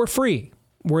for free,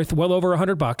 worth well over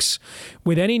 $100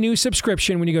 with any new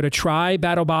subscription when you go to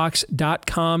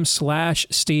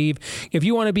trybattlebox.com/Steve. If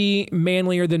you want to be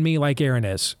manlier than me like Aaron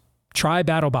is,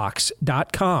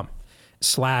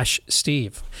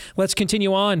 trybattlebox.com/Steve. Let's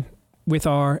continue on with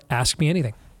our Ask Me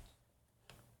Anything.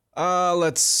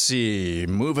 Let's see.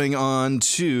 Moving on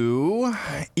to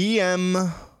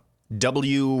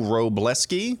E.M.W.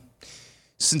 Robleski.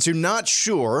 Since you're not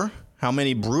sure how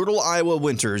many brutal Iowa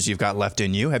winters you've got left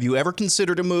in you. Have you ever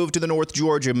considered a move to the North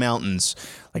Georgia mountains,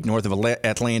 like north of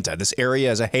Atlanta? This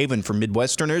area is a haven for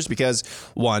Midwesterners because,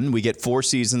 one, we get 4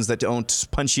 seasons that don't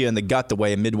punch you in the gut the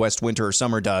way a Midwest winter or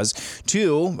summer does.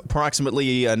 2,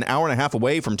 approximately an hour and a half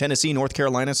away from Tennessee, North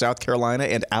Carolina, South Carolina,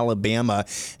 and Alabama,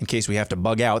 in case we have to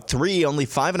bug out. 3, only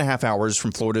 5.5 hours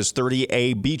from Florida's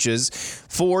 30A beaches.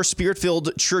 4,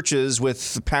 spirit-filled churches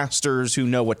with pastors who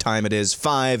know what time it is.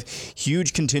 5,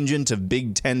 huge contingent of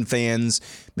Big Ten fans,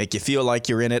 make you feel like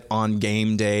you're in it on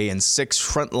game day. And 6,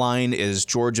 Frontline is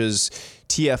Georgia's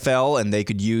TFL, and they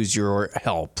could use your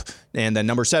help. And then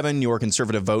number 7, your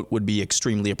conservative vote would be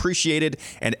extremely appreciated.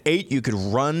 And 8, you could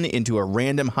run into a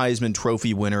random Heisman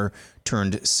Trophy winner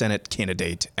turned Senate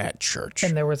candidate at church.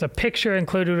 And there was a picture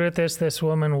included with this. This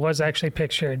woman was actually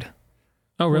pictured.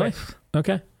 Oh, really?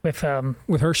 Okay. With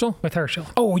Herschel? With Herschel.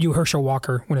 Oh, you Herschel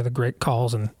Walker, one of the great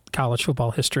calls in college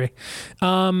football history.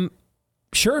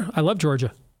 Sure, I love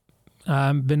Georgia.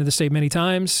 Been to the state many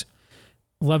times.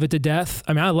 Love it to death.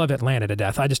 I mean, I love Atlanta to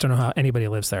death. I just don't know how anybody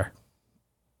lives there.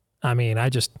 I mean,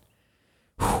 the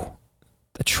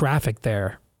traffic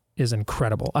there is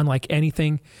incredible. Unlike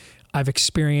anything I've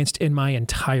experienced in my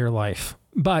entire life.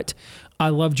 But I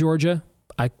love Georgia.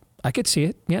 I could see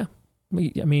it. Yeah.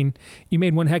 I mean, you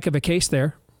made one heck of a case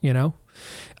there, you know.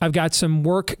 I've got some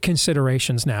work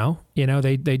considerations now. You know,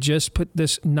 they just put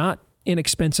this not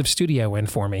inexpensive studio in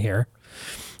for me here.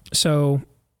 So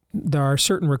there are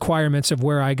certain requirements of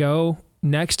where I go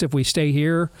next if we stay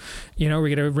here. You know,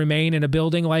 we're going to remain in a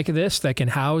building like this that can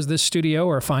house this studio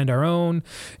or find our own.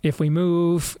 If we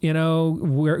move, you know,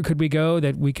 where could we go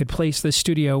that we could place this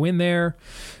studio in there?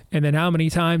 And then how many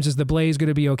times is the Blaze going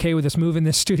to be okay with us moving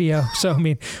this studio? So, I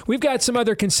mean, we've got some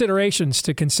other considerations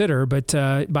to consider, but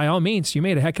by all means, you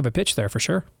made a heck of a pitch there for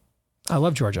sure. I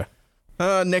love Georgia.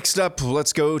 Next up,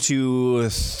 let's go to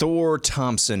Thor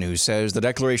Thompson, who says the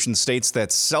Declaration states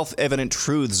that self-evident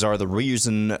truths are the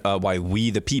reason why we,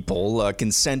 the people,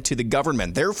 consent to the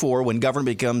government. Therefore, when government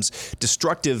becomes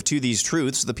destructive to these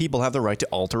truths, the people have the right to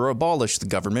alter or abolish the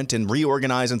government and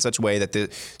reorganize in such a way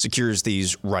that secures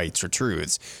these rights or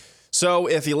truths. So,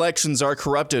 if elections are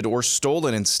corrupted or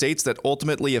stolen in states that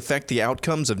ultimately affect the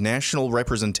outcomes of national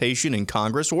representation in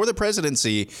Congress or the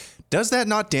presidency, does that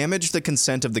not damage the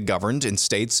consent of the governed in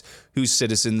states whose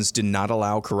citizens did not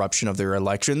allow corruption of their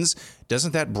elections?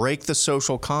 Doesn't that break the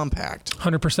social compact?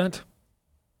 100%.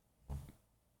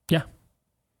 Yeah.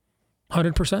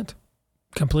 100%.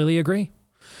 Completely agree.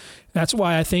 That's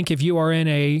why I think if you are in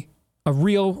a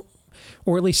real,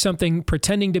 or at least something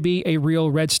pretending to be a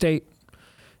real red state,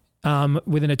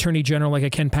 with an attorney general like a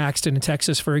Ken Paxton in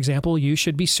Texas, for example, you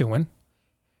should be suing.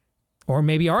 Or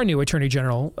maybe our new attorney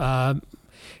general,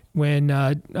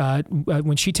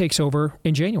 when she takes over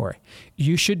in January,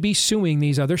 you should be suing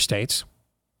these other states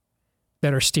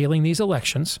that are stealing these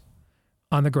elections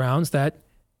on the grounds that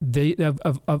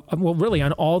really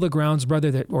on all the grounds,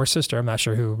 brother or sister, I'm not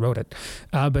sure who wrote it,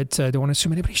 but don't want to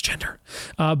assume anybody's gender,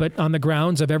 but on the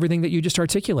grounds of everything that you just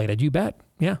articulated, you bet.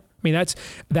 Yeah. I mean,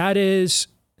 that is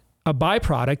a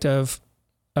byproduct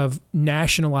of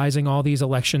nationalizing all these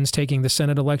elections, taking the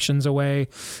Senate elections away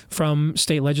from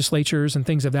state legislatures and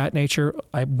things of that nature.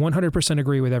 I 100%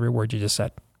 agree with every word you just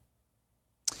said.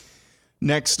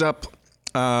 Next up,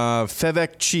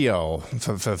 Fevecchio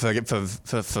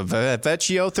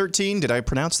 13. Did I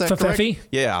pronounce that correct? Fefefi?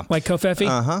 Yeah. Like Kofefi?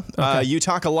 Uh-huh. Okay. You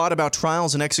talk a lot about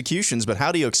trials and executions, but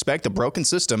how do you expect a broken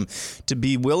system to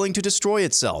be willing to destroy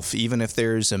itself, even if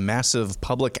there's a massive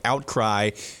public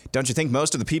outcry? Don't you think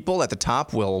most of the people at the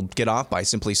top will get off by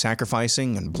simply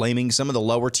sacrificing and blaming some of the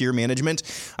lower tier management?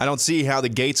 I don't see how the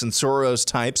Gates and Soros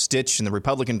types, Stitch and the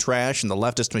Republican trash and the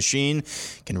leftist machine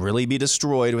can really be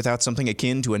destroyed without something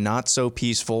akin to a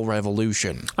not-so-peaceful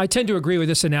revolution. I tend to agree with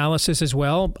this analysis as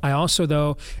well. I also,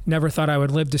 though, never thought I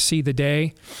would live to see the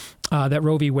day that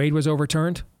Roe v. Wade was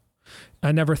overturned.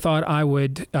 I never thought I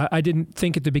would. I didn't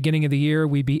think at the beginning of the year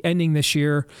we'd be ending this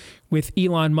year with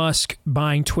Elon Musk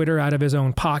buying Twitter out of his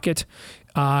own pocket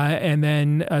and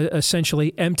then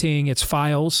essentially emptying its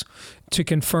files to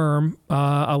confirm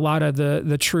a lot of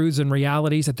the truths and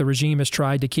realities that the regime has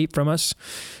tried to keep from us.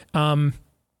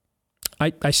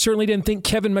 I certainly didn't think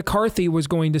Kevin McCarthy was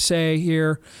going to say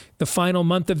here the final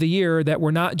month of the year that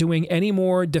we're not doing any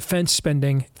more defense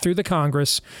spending through the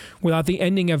Congress without the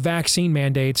ending of vaccine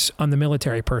mandates on the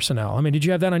military personnel. I mean, did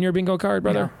you have that on your bingo card,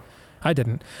 brother? No. I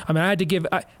didn't. I mean, I had to give,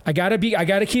 I gotta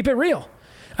keep it real.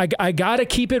 I gotta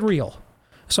keep it real.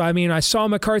 So, I mean, I saw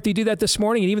McCarthy do that this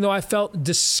morning, and even though I felt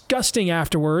disgusting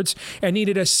afterwards and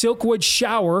needed a Silkwood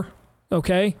shower,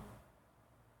 okay,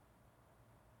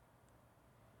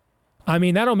 I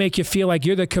mean, that'll make you feel like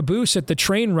you're the caboose at the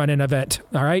train running event,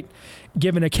 all right?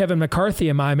 Giving a Kevin McCarthy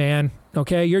a my man,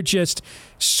 okay? You're just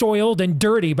soiled and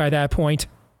dirty by that point.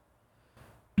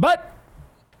 But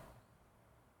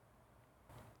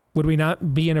would we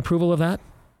not be in approval of that?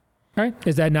 Right?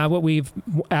 Is that not what we've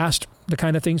asked, the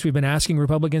kind of things we've been asking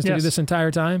Republicans to do this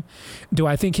entire time? Do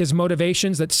I think his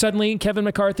motivations that suddenly Kevin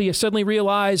McCarthy has suddenly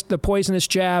realized the poisonous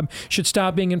jab should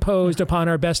stop being imposed upon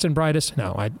our best and brightest?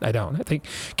 No, I don't. I think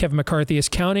Kevin McCarthy is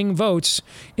counting votes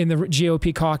in the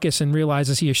GOP caucus and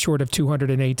realizes he is short of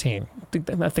 218.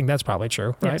 I think that's probably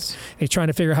true, right? Yes. He's trying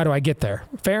to figure out how do I get there.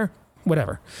 Fair?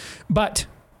 Whatever. But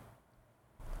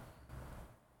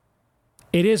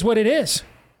it is what it is,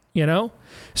 you know?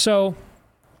 So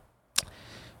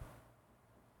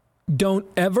don't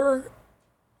ever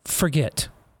forget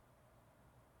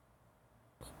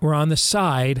we're on the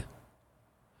side.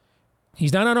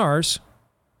 He's not on ours.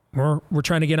 We're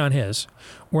trying to get on his.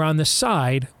 We're on the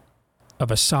side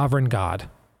of a sovereign God.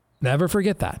 Never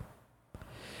forget that.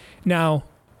 Now,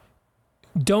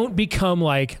 don't become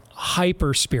like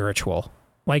hyper spiritual.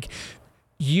 Like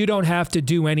you don't have to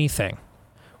do anything.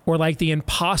 Or like the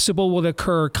impossible will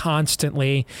occur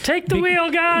constantly. Take the wheel,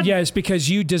 God. Yes, because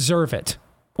you deserve it.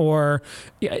 Or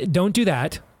don't do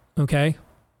that, okay?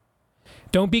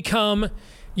 Don't become,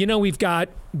 we've got,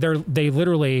 they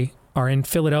literally are in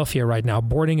Philadelphia right now,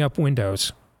 boarding up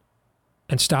windows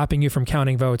and stopping you from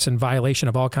counting votes in violation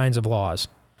of all kinds of laws.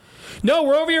 No,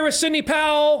 we're over here with Sidney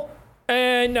Powell,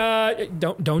 and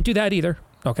don't do that either,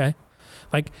 okay?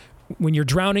 Like when you're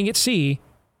drowning at sea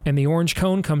and the orange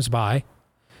cone comes by,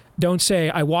 don't say,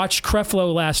 I watched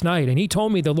Creflo last night and he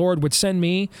told me the Lord would send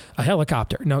me a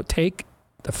helicopter. No, take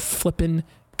the flippin'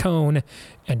 cone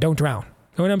and don't drown. You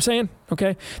know what I'm saying?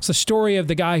 Okay? It's the story of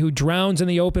the guy who drowns in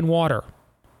the open water.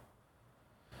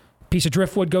 Piece of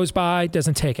driftwood goes by,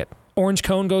 doesn't take it. Orange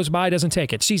cone goes by, doesn't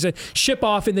take it. Sees a ship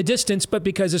off in the distance, but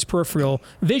because his peripheral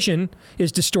vision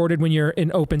is distorted when you're in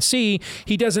open sea,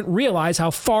 he doesn't realize how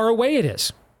far away it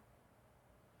is.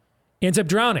 Ends up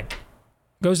drowning.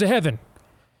 Goes to heaven.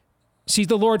 Sees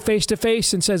the Lord face to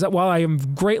face and says, while I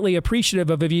am greatly appreciative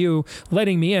of you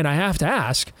letting me in, I have to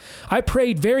ask, I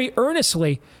prayed very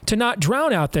earnestly to not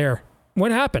drown out there.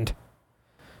 What happened?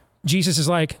 Jesus is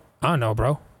like, I don't know,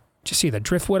 bro. Did you see the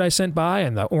driftwood I sent by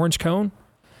and the orange cone?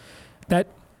 That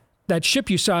ship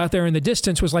you saw out there in the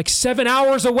distance was like 7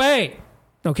 hours away,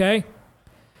 okay?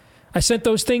 I sent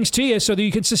those things to you so that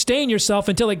you could sustain yourself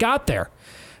until it got there.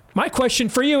 My question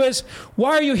for you is, why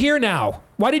are you here now?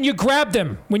 Why didn't you grab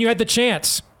them when you had the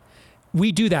chance?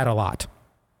 We do that a lot.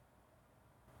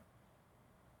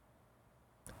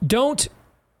 Don't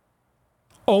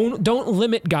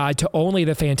limit God to only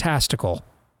the fantastical,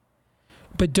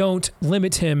 but don't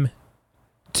limit him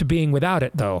to being without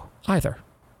it, though, either.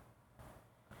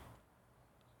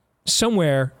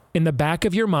 Somewhere in the back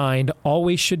of your mind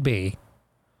always should be,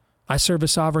 I serve a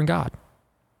sovereign God.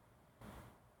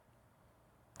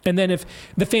 And then if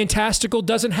the fantastical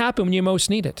doesn't happen when you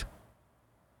most need it,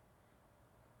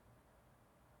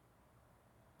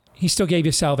 he still gave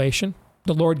you salvation.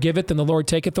 The Lord giveth and the Lord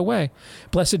taketh away.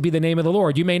 Blessed be the name of the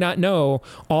Lord. You may not know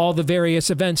all the various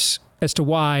events as to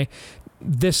why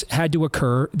this had to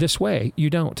occur this way. You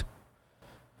don't.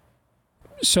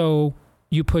 So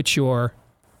you put your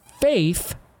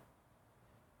faith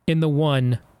in the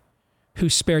one who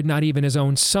spared not even his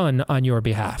own son on your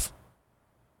behalf.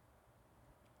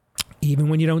 Even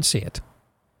when you don't see it.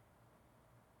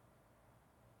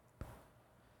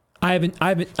 I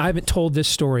haven't told this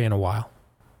story in a while.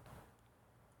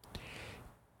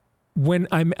 When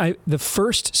the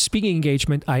first speaking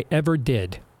engagement I ever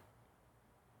did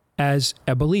as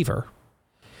a believer,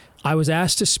 I was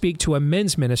asked to speak to a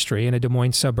men's ministry in a Des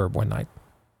Moines suburb one night.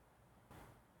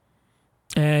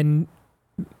 And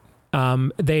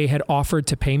they had offered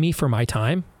to pay me for my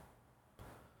time.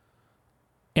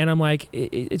 And I'm like,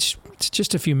 it's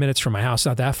just a few minutes from my house,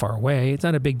 not that far away. It's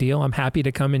not a big deal. I'm happy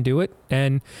to come and do it.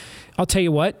 And I'll tell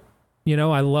you what,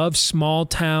 I love small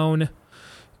town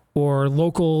or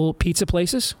local pizza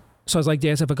places. So I was like, do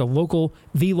you guys have like the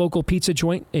local pizza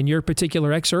joint in your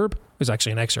particular exurb? It was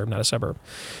actually an exurb, not a suburb.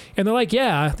 And they're like,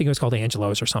 yeah, I think it was called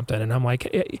Angelo's or something. And I'm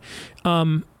like,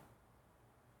 tell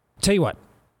you what.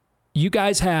 You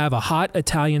guys have a hot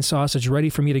Italian sausage ready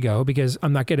for me to go because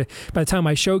I'm not going to, by the time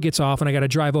my show gets off and I got to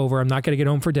drive over, I'm not going to get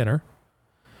home for dinner.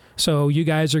 So you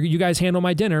guys handle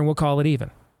my dinner and we'll call it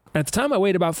even. And at the time I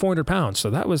weighed about 400 pounds. So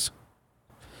that was,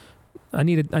 I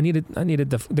needed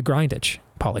the grindage,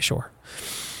 Pauly Shore.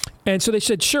 And so they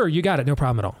said, sure, you got it. No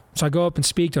problem at all. So I go up and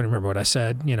speak. Don't remember what I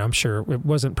said. I'm sure it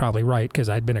wasn't probably right because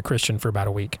I'd been a Christian for about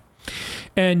a week.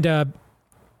 And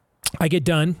I get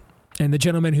done. And the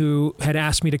gentleman who had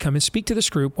asked me to come and speak to this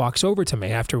group walks over to me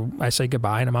after I say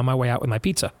goodbye, and I'm on my way out with my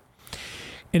pizza.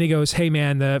 And he goes, "Hey,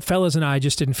 man, the fellas and I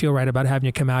just didn't feel right about having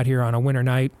you come out here on a winter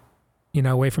night, you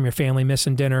know, away from your family,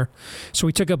 missing dinner. So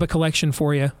we took up a collection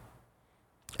for you.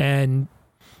 And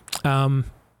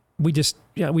we just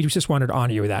wanted to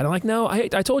honor you with that." I'm like, "No, I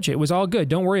told you it was all good.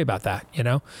 Don't worry about that, you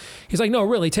know?" He's like, "No,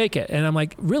 really, take it." And I'm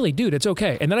like, "Really, dude, it's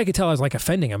okay." And then I could tell I was like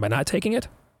offending him by not taking it.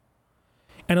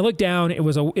 And I looked down, it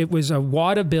was a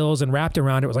wad of bills, and wrapped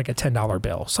around it was like a $10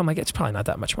 bill. So I'm like, it's probably not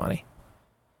that much money.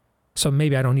 So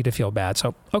maybe I don't need to feel bad.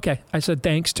 So, okay. I said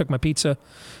thanks, took my pizza,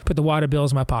 put the wad of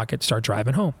bills in my pocket, start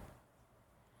driving home.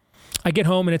 I get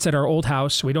home and it's at our old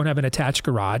house. So we don't have an attached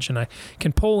garage, and I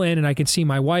can pull in and I can see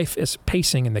my wife is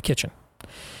pacing in the kitchen.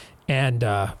 And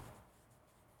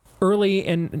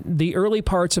in the early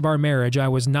parts of our marriage, I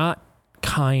was not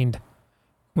kind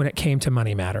when it came to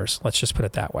money matters. Let's just put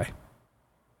it that way.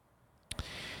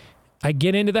 I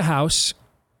get into the house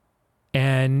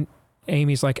and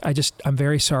Amy's like, I'm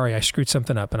very sorry. I screwed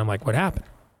something up. And I'm like, "What happened?"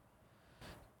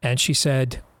 And she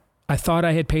said, "I thought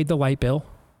I had paid the light bill.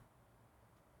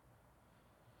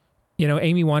 You know,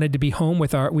 Amy wanted to be home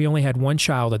we only had one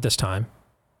child at this time.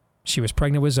 She was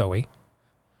pregnant with Zoe.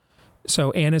 So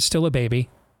Anna's still a baby.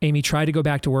 Amy tried to go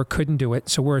back to work, couldn't do it.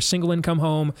 So we're a single income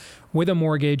home with a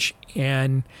mortgage,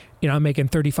 and, you know, I'm making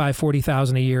 $35,000,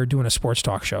 $40,000 a year doing a sports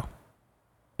talk show.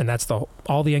 And that's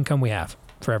all the income we have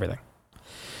for everything."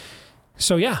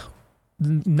 So yeah,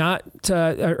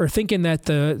 or thinking that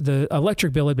the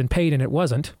electric bill had been paid and it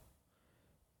wasn't,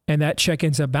 and that check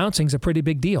ends up bouncing is a pretty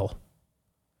big deal.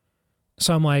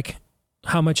 So I'm like,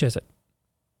 "How much is it?"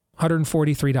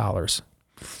 $143.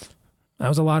 That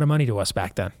was a lot of money to us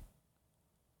back then.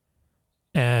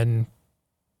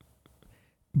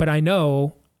 But I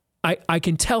know, I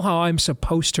can tell how I'm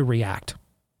supposed to react,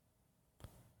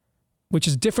 which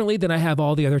is differently than I have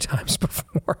all the other times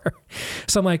before.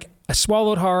 So I'm like, I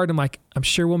swallowed hard. I'm like, "I'm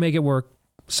sure we'll make it work.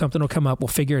 Something will come up. We'll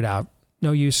figure it out.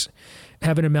 No use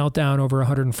having a meltdown over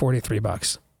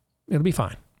 $143. It'll be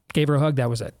fine." Gave her a hug. That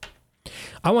was it.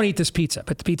 I want to eat this pizza.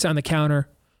 Put the pizza on the counter.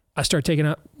 I start taking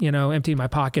up, emptying my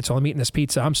pockets while I'm eating this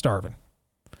pizza. I'm starving.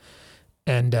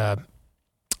 And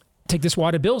take this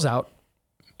wad of bills out.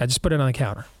 I just put it on the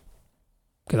counter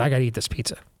because I got to eat this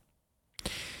pizza.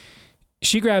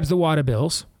 She grabs the wad of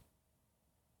bills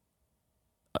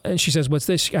and she says, "What's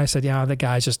this?" I said, "Yeah, the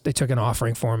guys they took an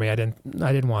offering for me. I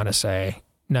didn't want to say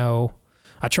no.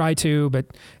 I tried to, but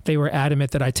they were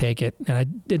adamant that I take it, and I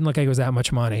didn't look like it was that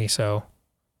much money, so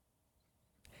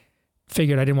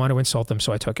figured I didn't want to insult them,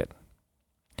 so I took it."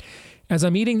 As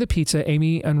I'm eating the pizza,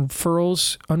 Amy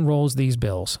unrolls these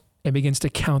bills and begins to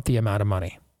count the amount of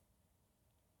money.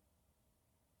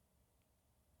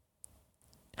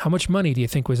 How much money do you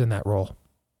think was in that roll?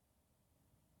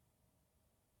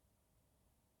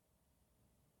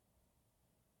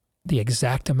 The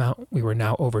exact amount we were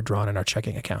now overdrawn in our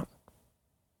checking account.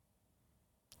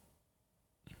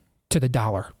 To the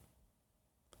dollar.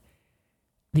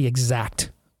 The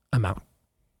exact amount.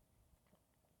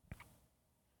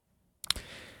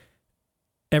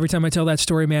 Every time I tell that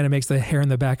story, man, it makes the hair on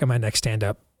the back of my neck stand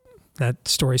up. That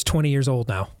story is 20 years old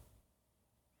now.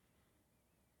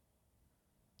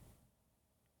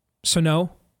 So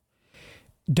no,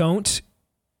 don't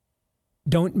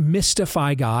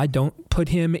mystify God. Don't put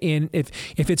him in. If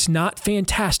it's not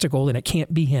fantastical, then it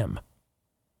can't be him.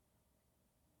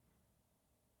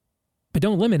 But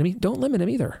don't limit him. Don't limit him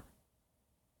either.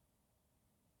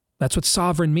 That's what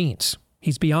sovereign means.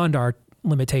 He's beyond our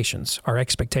limitations, our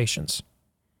expectations.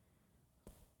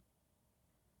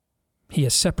 He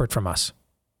is separate from us.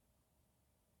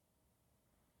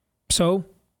 So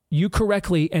you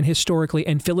correctly and historically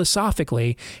and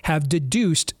philosophically have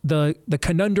deduced the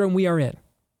conundrum we are in.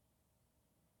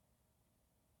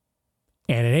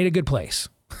 And it ain't a good place.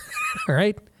 All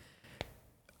right?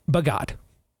 But God.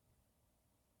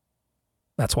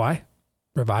 That's why.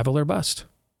 Revival or bust.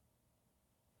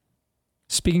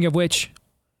 Speaking of which,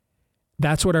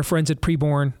 that's what our friends at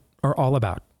Preborn are all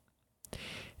about.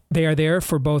 They are there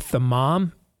for both the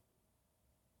mom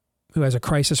who has a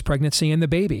crisis pregnancy and the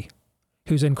baby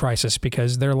who's in crisis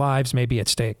because their lives may be at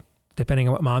stake, depending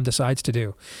on what mom decides to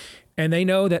do. And they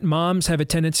know that moms have a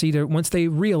tendency to, once they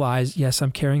realize, yes,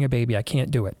 I'm carrying a baby, I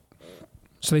can't do it.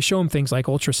 So they show them things like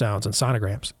ultrasounds and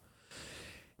sonograms.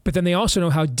 But then they also know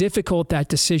how difficult that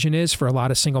decision is for a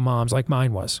lot of single moms like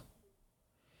mine was.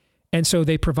 And so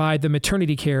they provide the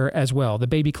maternity care as well, the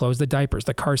baby clothes, the diapers,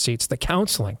 the car seats, the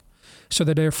counseling. So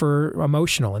they're there for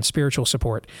emotional and spiritual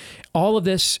support. All of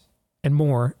this and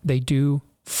more they do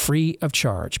free of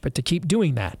charge. But to keep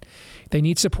doing that, they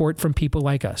need support from people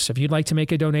like us. If you'd like to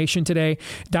make a donation today,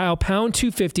 dial pound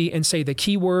 250 and say the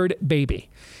keyword baby.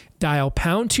 Dial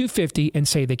pound 250 and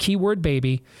say the keyword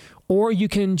baby, or you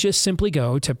can just simply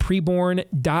go to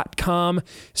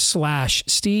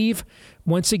preborn.com/Steve.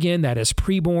 Once again, that is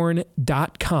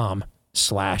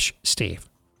preborn.com/Steve.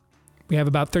 We have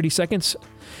about 30 seconds.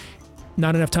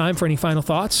 Not enough time for any final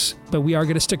thoughts, but we are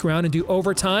going to stick around and do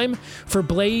overtime for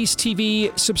Blaze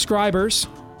TV subscribers.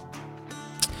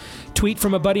 Tweet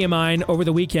from a buddy of mine over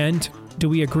the weekend. Do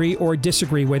we agree or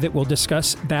disagree with it? We'll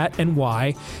discuss that and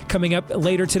why coming up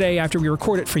later today after we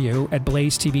record it for you at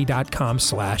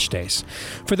blazetv.com/days.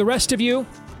 For the rest of you,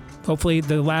 hopefully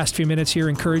the last few minutes here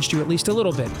encouraged you at least a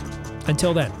little bit.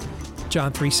 Until then,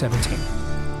 John 3:17.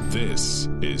 This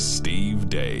is Steve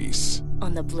Deace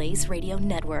on the Blaze Radio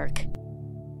Network.